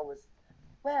one girl was,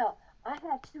 well, I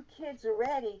have two kids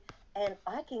already, and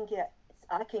I can get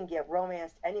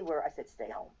romanced anywhere. I said, stay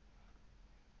home.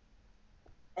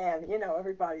 And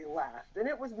everybody laughed, and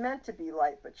it was meant to be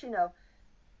light. But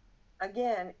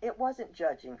again, it wasn't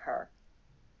judging her.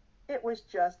 It was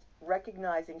just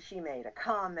recognizing she made a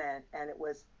comment, and it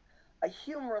was a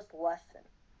humorous lesson,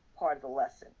 part of the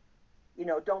lesson.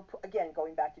 Don't again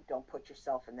going back to don't put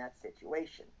yourself in that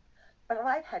situation. But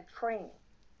I had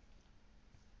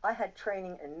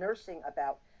training in nursing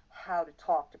about how to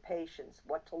talk to patients,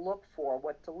 what to look for,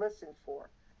 what to listen for.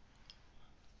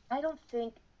 I don't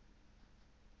think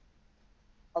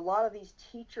a lot of these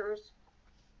teachers,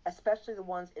 especially the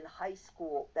ones in high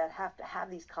school that have to have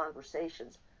these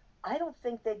conversations, I don't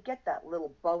think they get that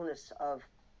little bonus of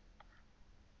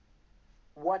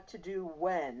what to do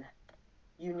when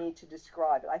you need to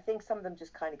describe it. I think some of them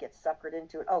just kind of get suckered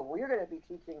into it. Oh, we're going to be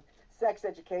teaching sex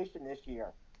education this year.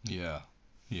 Yeah.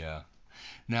 Yeah.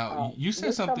 Now, you said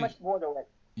There's so something much more to it.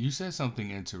 you said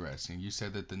something interesting. You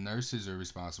said that the nurses are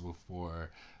responsible for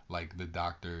like the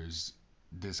doctor's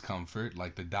discomfort.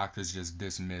 Like the doctors just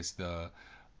dismiss the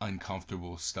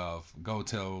uncomfortable stuff. Go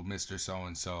tell Mr. So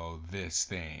and so this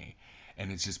thing.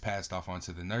 And it's just passed off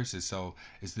onto the nurses. So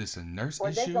is this a nurse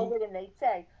Or they issue? go in and they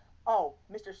say, oh,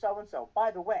 Mr. So and so,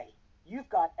 by the way, you've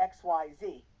got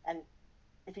XYZ. And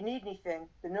if you need anything,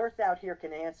 the nurse out here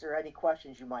can answer any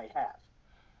questions you might have.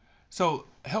 So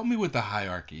help me with the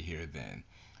hierarchy here then.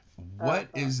 Uh What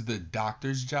huh. is the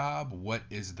doctor's job? What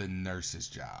is the nurse's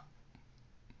job?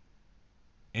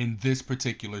 in this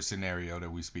particular scenario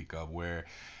that we speak of, where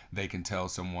they can tell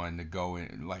someone to go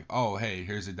in, like, oh, hey,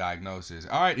 here's a diagnosis.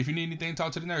 All right, if you need anything,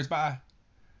 talk to the nurse. Bye.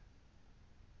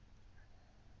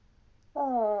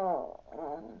 Oh,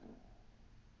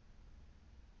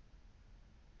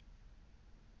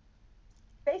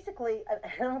 basically,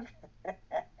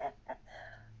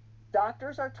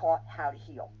 doctors are taught how to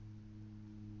heal,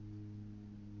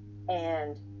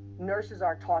 and nurses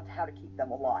are taught how to keep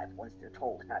them alive once they're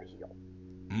told how to heal.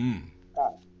 Mm. Uh,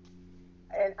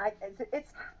 and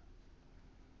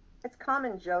it's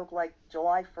common joke like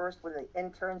July 1st when the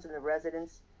interns and the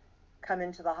residents come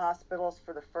into the hospitals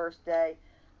for the first day.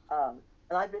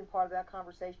 And I've been part of that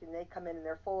conversation. They come in and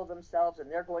they're full of themselves and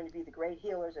they're going to be the great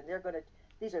healers and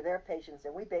these are their patients.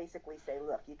 And we basically say,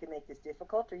 look, you can make this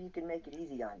difficult or you can make it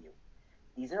easy on you.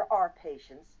 These are our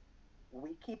patients. We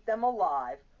keep them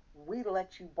alive. We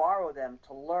let you borrow them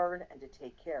to learn and to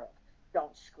take care of.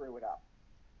 Don't screw it up.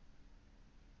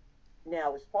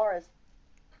 Now, as far as,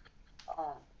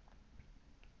 uh,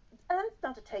 and it's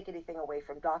not to take anything away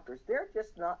from doctors, they're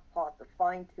just not taught the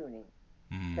fine tuning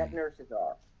that Mm. nurses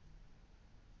are.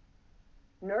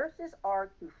 Nurses are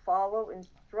to follow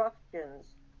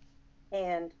instructions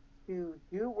and to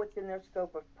do what's in their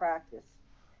scope of practice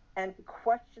and to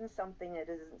question something that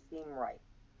doesn't seem right.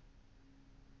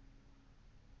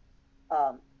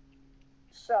 Um,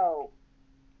 so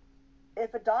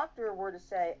if a doctor were to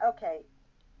say, okay,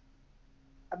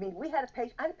 I mean, I had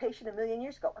a patient a million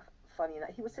years ago. Funny enough,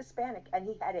 he was Hispanic and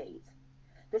he had AIDS.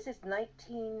 This is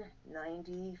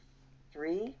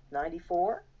 1993,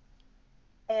 94.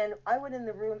 And I went in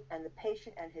the room and the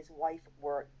patient and his wife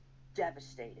were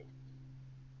devastated.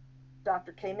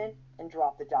 Doctor came in and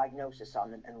dropped the diagnosis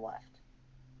on them and left.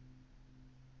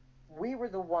 We were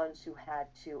the ones who had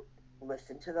to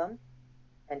listen to them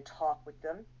and talk with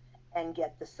them and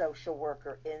get the social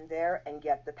worker in there and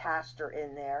get the pastor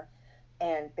in there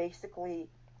and basically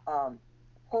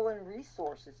pull in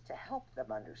resources to help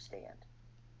them understand.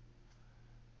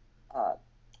 Uh,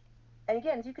 and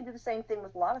again, you can do the same thing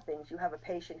with a lot of things. You have a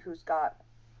patient who's got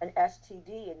an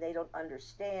STD and they don't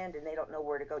understand and they don't know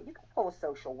where to go. You can pull a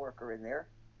social worker in there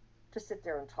to sit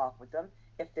there and talk with them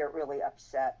if they're really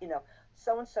upset.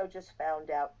 So and so just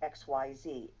found out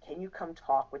XYZ. Can you come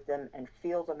talk with them and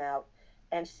feel them out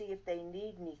and see if they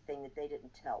need anything that they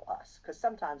didn't tell us? Because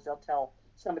sometimes they'll tell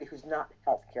somebody who's not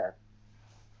healthcare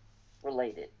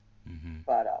related. Mm-hmm.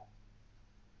 But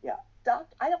yeah,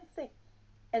 I don't think,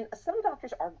 and some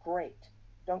doctors are great.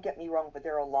 Don't get me wrong, but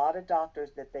there are a lot of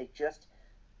doctors that they just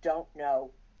don't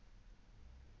know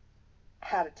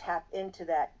how to tap into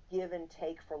that give and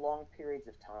take for long periods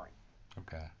of time,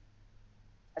 Okay.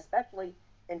 especially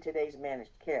in today's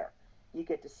managed care. You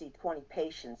get to see 20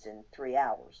 patients in 3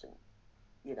 hours, and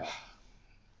you know,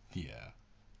 Yeah.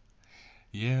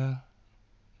 Yeah.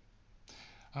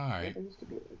 All yeah, right. there used to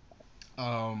be.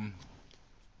 Um,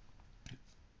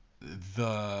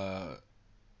 the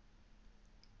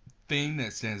thing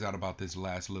that stands out about this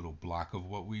last little block of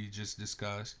what we just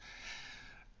discussed,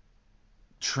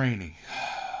 training.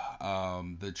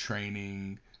 The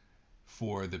training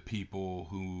for the people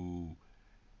who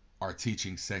are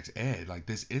teaching sex ed. Like,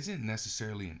 this isn't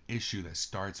necessarily an issue that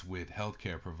starts with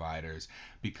healthcare providers,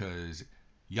 because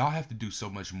y'all have to do so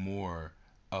much more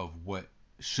of what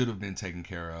should have been taken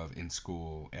care of in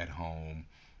school, at home,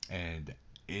 and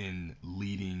in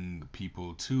leading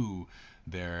people to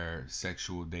their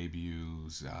sexual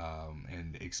debuts,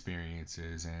 and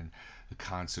experiences and the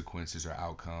consequences or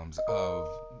outcomes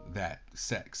of that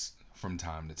sex from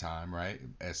time to time, right?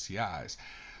 STIs.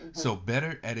 Mm-hmm. So,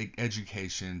 better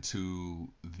education to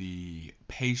the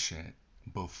patient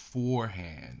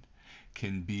beforehand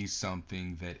can be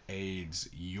something that aids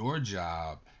your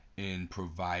job in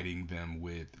providing them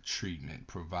with treatment,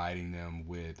 providing them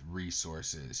with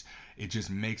resources. It just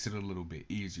makes it a little bit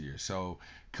easier. So,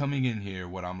 coming in here,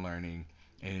 what I'm learning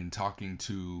and talking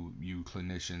to you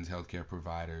clinicians, healthcare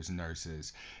providers,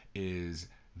 nurses, is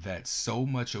that so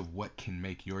much of what can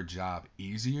make your job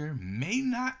easier may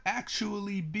not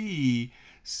actually be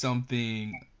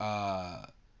something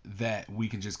that we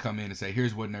can just come in and say,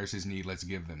 here's what nurses need, let's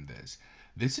give them this.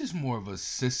 This is more of a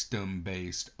system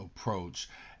based approach,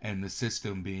 and the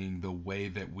system being the way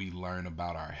that we learn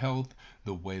about our health,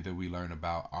 the way that we learn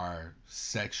about our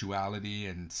sexuality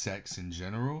and sex in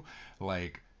general.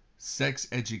 Like, sex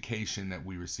education that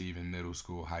we receive in middle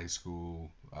school, high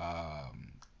school,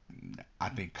 I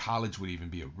think college would even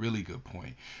be a really good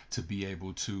point to be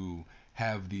able to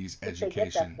have these If they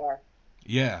get that education. far.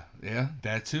 Yeah, yeah,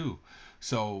 that too.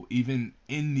 So even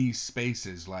in these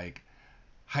spaces, like,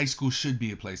 high school should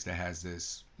be a place that has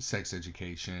this sex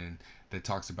education that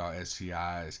talks about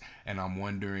STIs, and I'm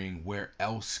wondering where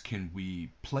else can we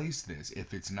place this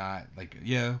if it's not like,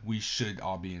 yeah, we should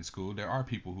all be in school. There are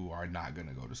people who are not going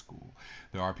to go to school.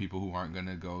 There are people who aren't going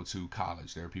to go to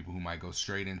college. There are people who might go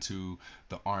straight into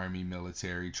the army,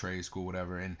 military, trade school,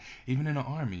 whatever. And even in the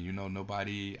army,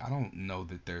 nobody, I don't know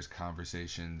that there's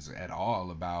conversations at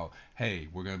all about, hey,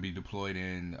 we're going to be deployed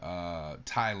in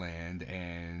Thailand,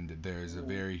 and there's a Mm.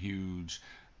 very huge,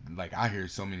 like, I hear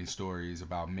so many stories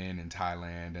about men in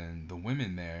Thailand and the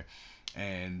women there,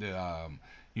 and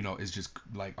it's just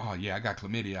like, oh yeah, I got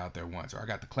chlamydia out there once, or I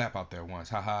got the clap out there once,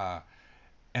 haha.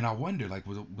 And I wonder, like,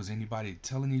 was anybody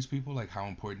telling these people like how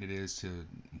important it is to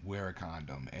wear a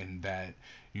condom, and that,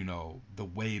 the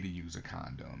way to use a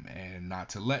condom, and not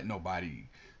to let nobody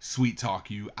sweet talk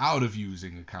you out of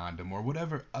using a condom, or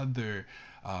whatever other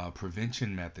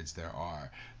prevention methods there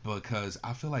are. Because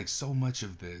I feel like so much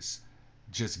of this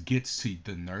just gets to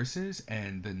the nurses,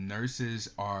 and the nurses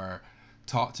are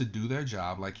taught to do their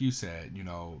job. Like you said,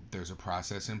 there's a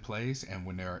process in place, and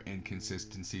when there are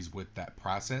inconsistencies with that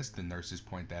process, the nurses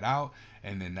point that out,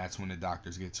 and then that's when the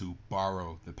doctors get to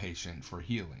borrow the patient for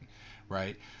healing,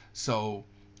 right? So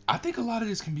I think a lot of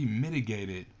this can be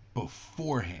mitigated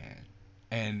beforehand,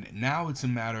 and now it's a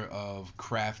matter of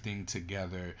crafting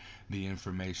together the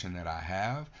information that I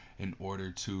have in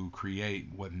order to create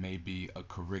what may be a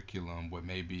curriculum, what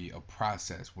may be a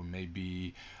process, what may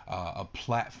be a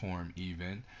platform,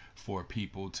 even for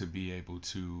people to be able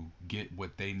to get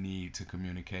what they need to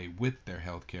communicate with their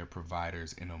healthcare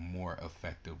providers in a more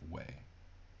effective way.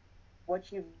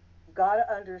 What you've got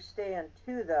to understand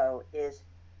too, though, is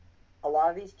a lot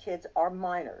of these kids are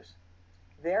minors.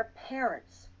 Their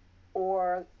parents,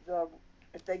 or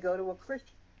if they go to a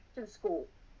Christian school,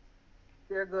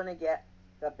 they're going to get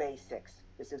the basics.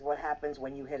 This is what happens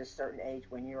when you hit a certain age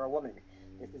when you're a woman.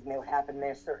 This is may happen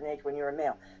at a certain age when you're a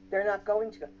male. They're not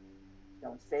going to go,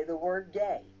 don't say the word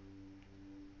gay.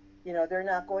 They're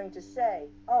not going to say,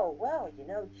 oh, well,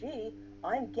 gee,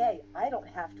 I'm gay. I don't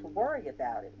have to worry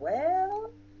about it.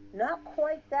 Well, not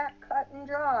quite that cut and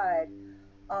dried.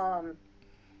 Um,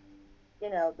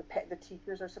 the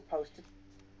teachers are supposed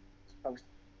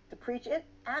to preach it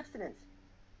abstinence.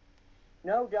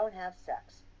 No, don't have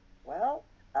sex. Well,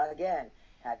 again,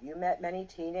 have you met many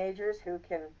teenagers who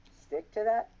can stick to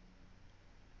that?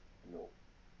 No.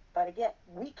 But again,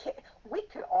 we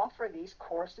could offer these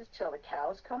courses till the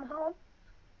cows come home,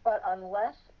 but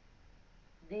unless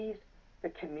these the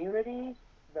communities,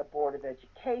 the board of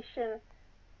education,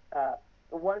 uh,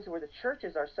 the ones where the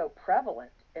churches are so prevalent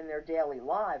in their daily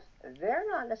lives, they're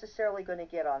not necessarily going to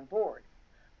get on board.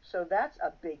 So that's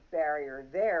a big barrier.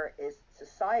 There is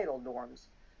societal norms,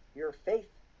 your faith,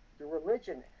 your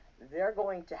religion. They're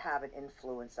going to have an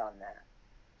influence on that.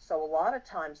 So a lot of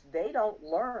times they don't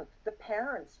learn. The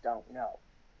parents don't know.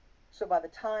 So by the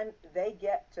time they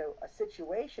get to a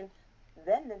situation,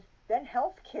 then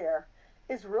healthcare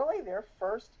is really their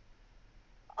first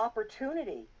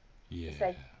opportunity to Yeah.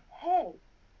 say, hey,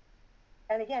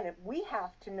 and again, we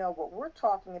have to know what we're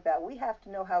talking about. We have to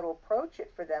know how to approach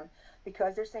it for them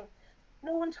because they're saying,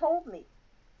 no one told me.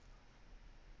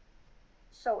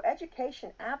 So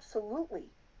education absolutely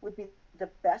would be the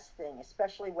best thing,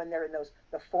 especially when they're in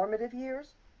the formative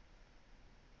years.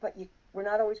 But we're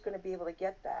not always going to be able to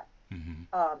get that.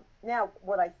 Mm-hmm. Now,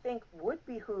 what I think would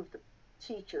behoove the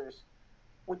teachers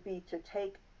would be to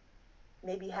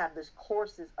maybe have these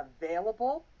courses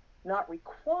available, not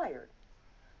required,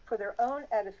 for their own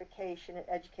edification and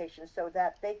education so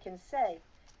that they can say,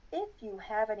 if you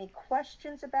have any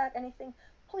questions about anything,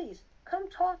 please come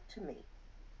talk to me,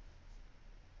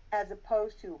 as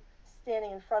opposed to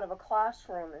standing in front of a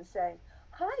classroom and saying,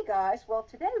 hi guys, well,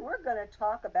 today we're going to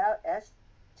talk about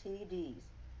STDs.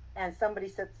 And somebody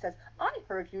says, I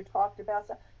heard you talked about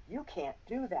some. You can't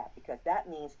do that because that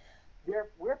means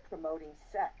we're promoting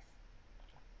sex.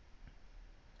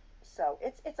 So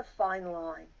it's a fine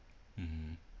line.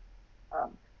 Mm-hmm.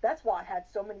 That's why I had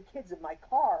so many kids in my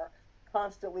car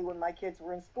constantly when my kids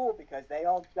were in school because they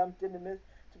all jumped into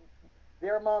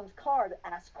their mom's car to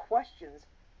ask questions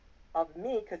of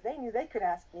me because they knew they could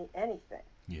ask me anything,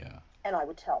 Yeah. and I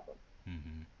would tell them.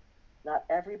 Mm-hmm. Not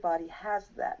everybody has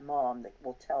that mom that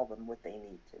will tell them what they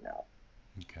need to know.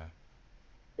 Okay.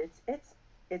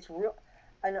 It's real.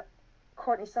 And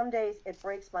Courtney, some days it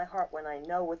breaks my heart when I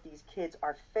know what these kids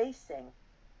are facing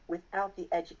without the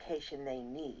education they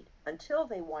need until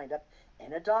they wind up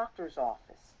in a doctor's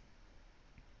office.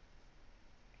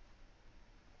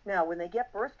 Now, when they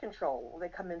get birth control, they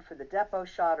come in for the depot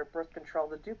shot or birth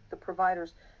control. The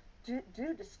providers do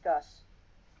discuss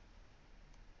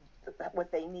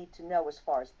what they need to know as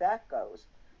far as that goes.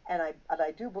 And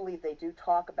I do believe they do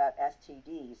talk about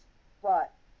STDs,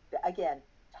 but again,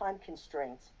 time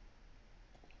constraints.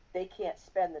 They can't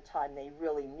spend the time they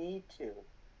really need to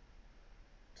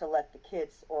let the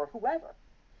kids or whoever.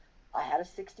 I had a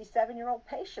 67-year-old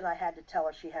patient. I had to tell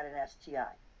her she had an STI.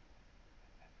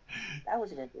 That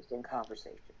was an interesting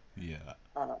conversation. Yeah.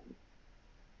 Um,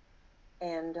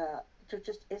 and there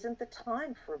just isn't the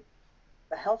time for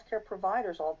the healthcare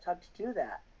providers all the time to do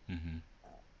that. Hmm. Uh,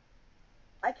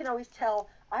 I can always tell.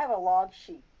 I have a log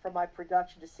sheet for my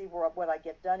production to see what I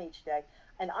get done each day,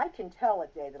 and I can tell a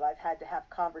day that I've had to have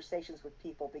conversations with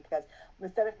people because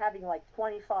instead of having like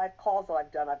 25 calls that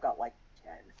I've done, I've got like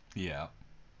 10, Yeah.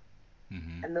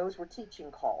 Hmm. and those were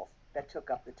teaching calls that took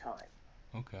up the time.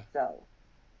 Okay. So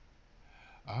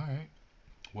All right.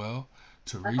 Well, I hope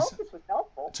Teresa, this was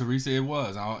helpful. Teresa, it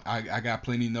was. I got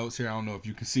plenty notes here. I don't know if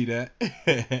you can see that,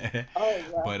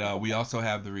 Oh but yeah. we also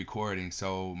have the recording.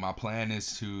 So my plan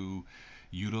is to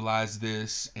utilize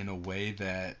this in a way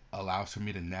that allows for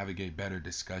me to navigate better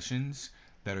discussions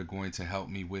that are going to help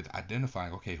me with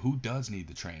identifying, okay, who does need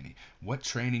the training? What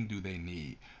training do they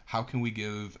need? How can we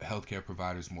give healthcare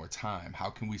providers more time?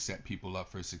 How can we set people up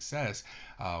for success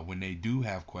when they do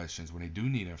have questions, when they do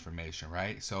need information,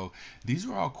 right? So these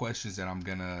are all questions that I'm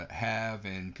gonna have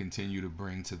and continue to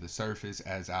bring to the surface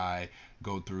as I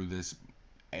go through this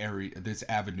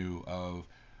avenue of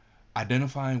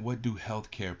identifying what do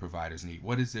healthcare providers need.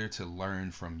 What is there to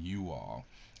learn from you all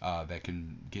that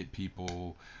can get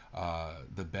people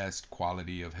the best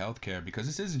quality of healthcare? Because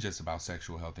this isn't just about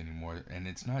sexual health anymore, and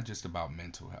it's not just about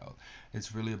mental health.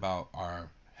 It's really about our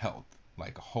health,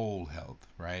 like whole health,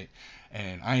 right?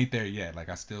 And I ain't there yet. Like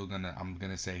I'm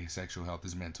gonna say sexual health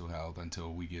is mental health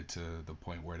until we get to the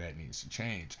point where that needs to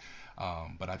change.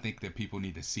 But I think that people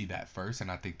need to see that first,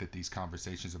 and I think that these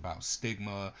conversations about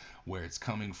stigma, where it's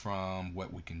coming from,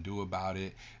 what we can do about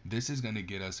it, this is going to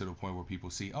get us to the point where people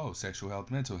see, oh, sexual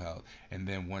health, mental health, and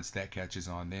then once that catches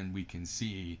on, then we can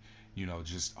see,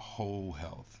 just whole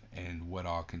health and what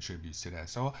all contributes to that.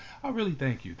 So I really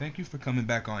thank you for coming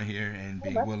back on here and Oh,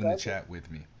 being my willing to pleasure. chat with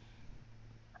me.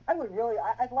 I would really.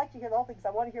 I'd like to hear the whole thing because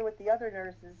I want to hear what the other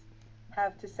nurses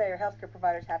have to say or healthcare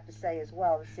providers have to say as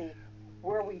well to see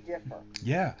where we differ.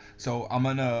 Yeah, so I'm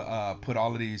gonna put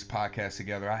all of these podcasts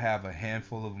together. I have a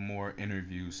handful of more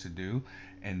interviews to do,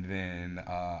 and then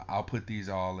I'll put these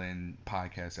all in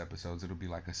podcast episodes. It'll be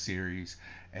like a series,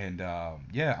 and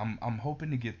yeah, I'm hoping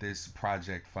to get this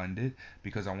project funded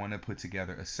because I want to put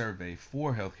together a survey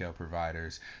for healthcare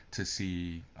providers to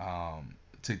see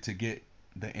to get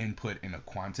the input in a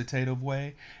quantitative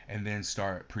way, and then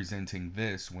start presenting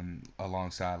this when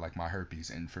alongside like my herpes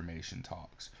information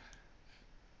talks.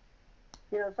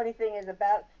 The funny thing is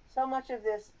about so much of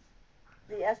this,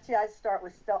 the STIs start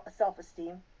with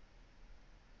self-esteem.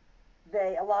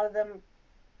 A lot of them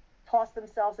toss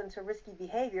themselves into risky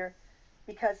behavior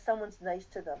because someone's nice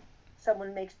to them,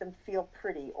 someone makes them feel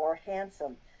pretty or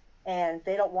handsome, and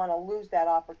they don't want to lose that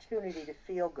opportunity to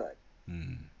feel good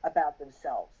Mm, about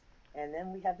themselves. And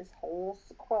then we have this whole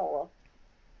sequela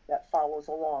that follows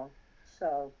along.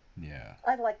 So yeah.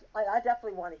 I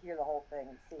definitely want to hear the whole thing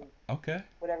and see Okay.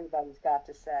 what everybody's got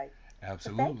to say. But thank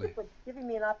you Absolutely. for giving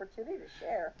me an opportunity to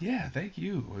share. Yeah, thank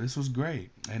you. Well, this was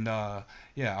great. And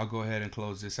yeah, I'll go ahead and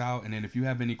close this out. And then if you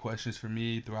have any questions for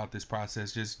me throughout this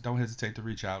process, just don't hesitate to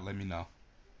reach out. Let me know.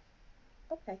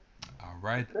 Okay, All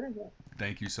right. good enough.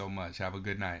 Thank you so much. Have a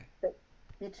good night.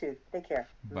 You too. Take care.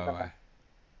 Bye Bye bye. bye.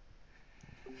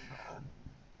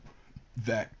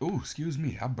 Excuse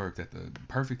me, I burped at the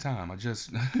perfect time. I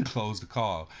just closed the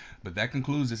call. But that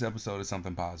concludes this episode of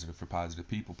Something Positive for Positive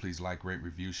People. Please like, rate,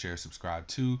 review, share, subscribe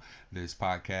to this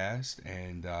podcast,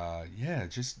 and yeah,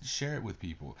 just share it with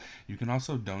people. You can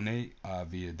also donate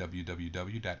via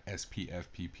www.spfpp.org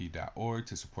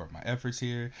to support my efforts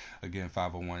here. Again,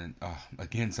 501,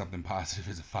 again, Something Positive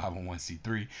is a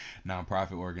 501c3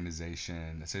 nonprofit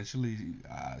organization, essentially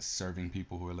serving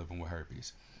people who are living with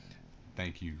herpes.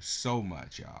 Thank you so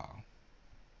much, y'all.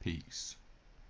 Peace.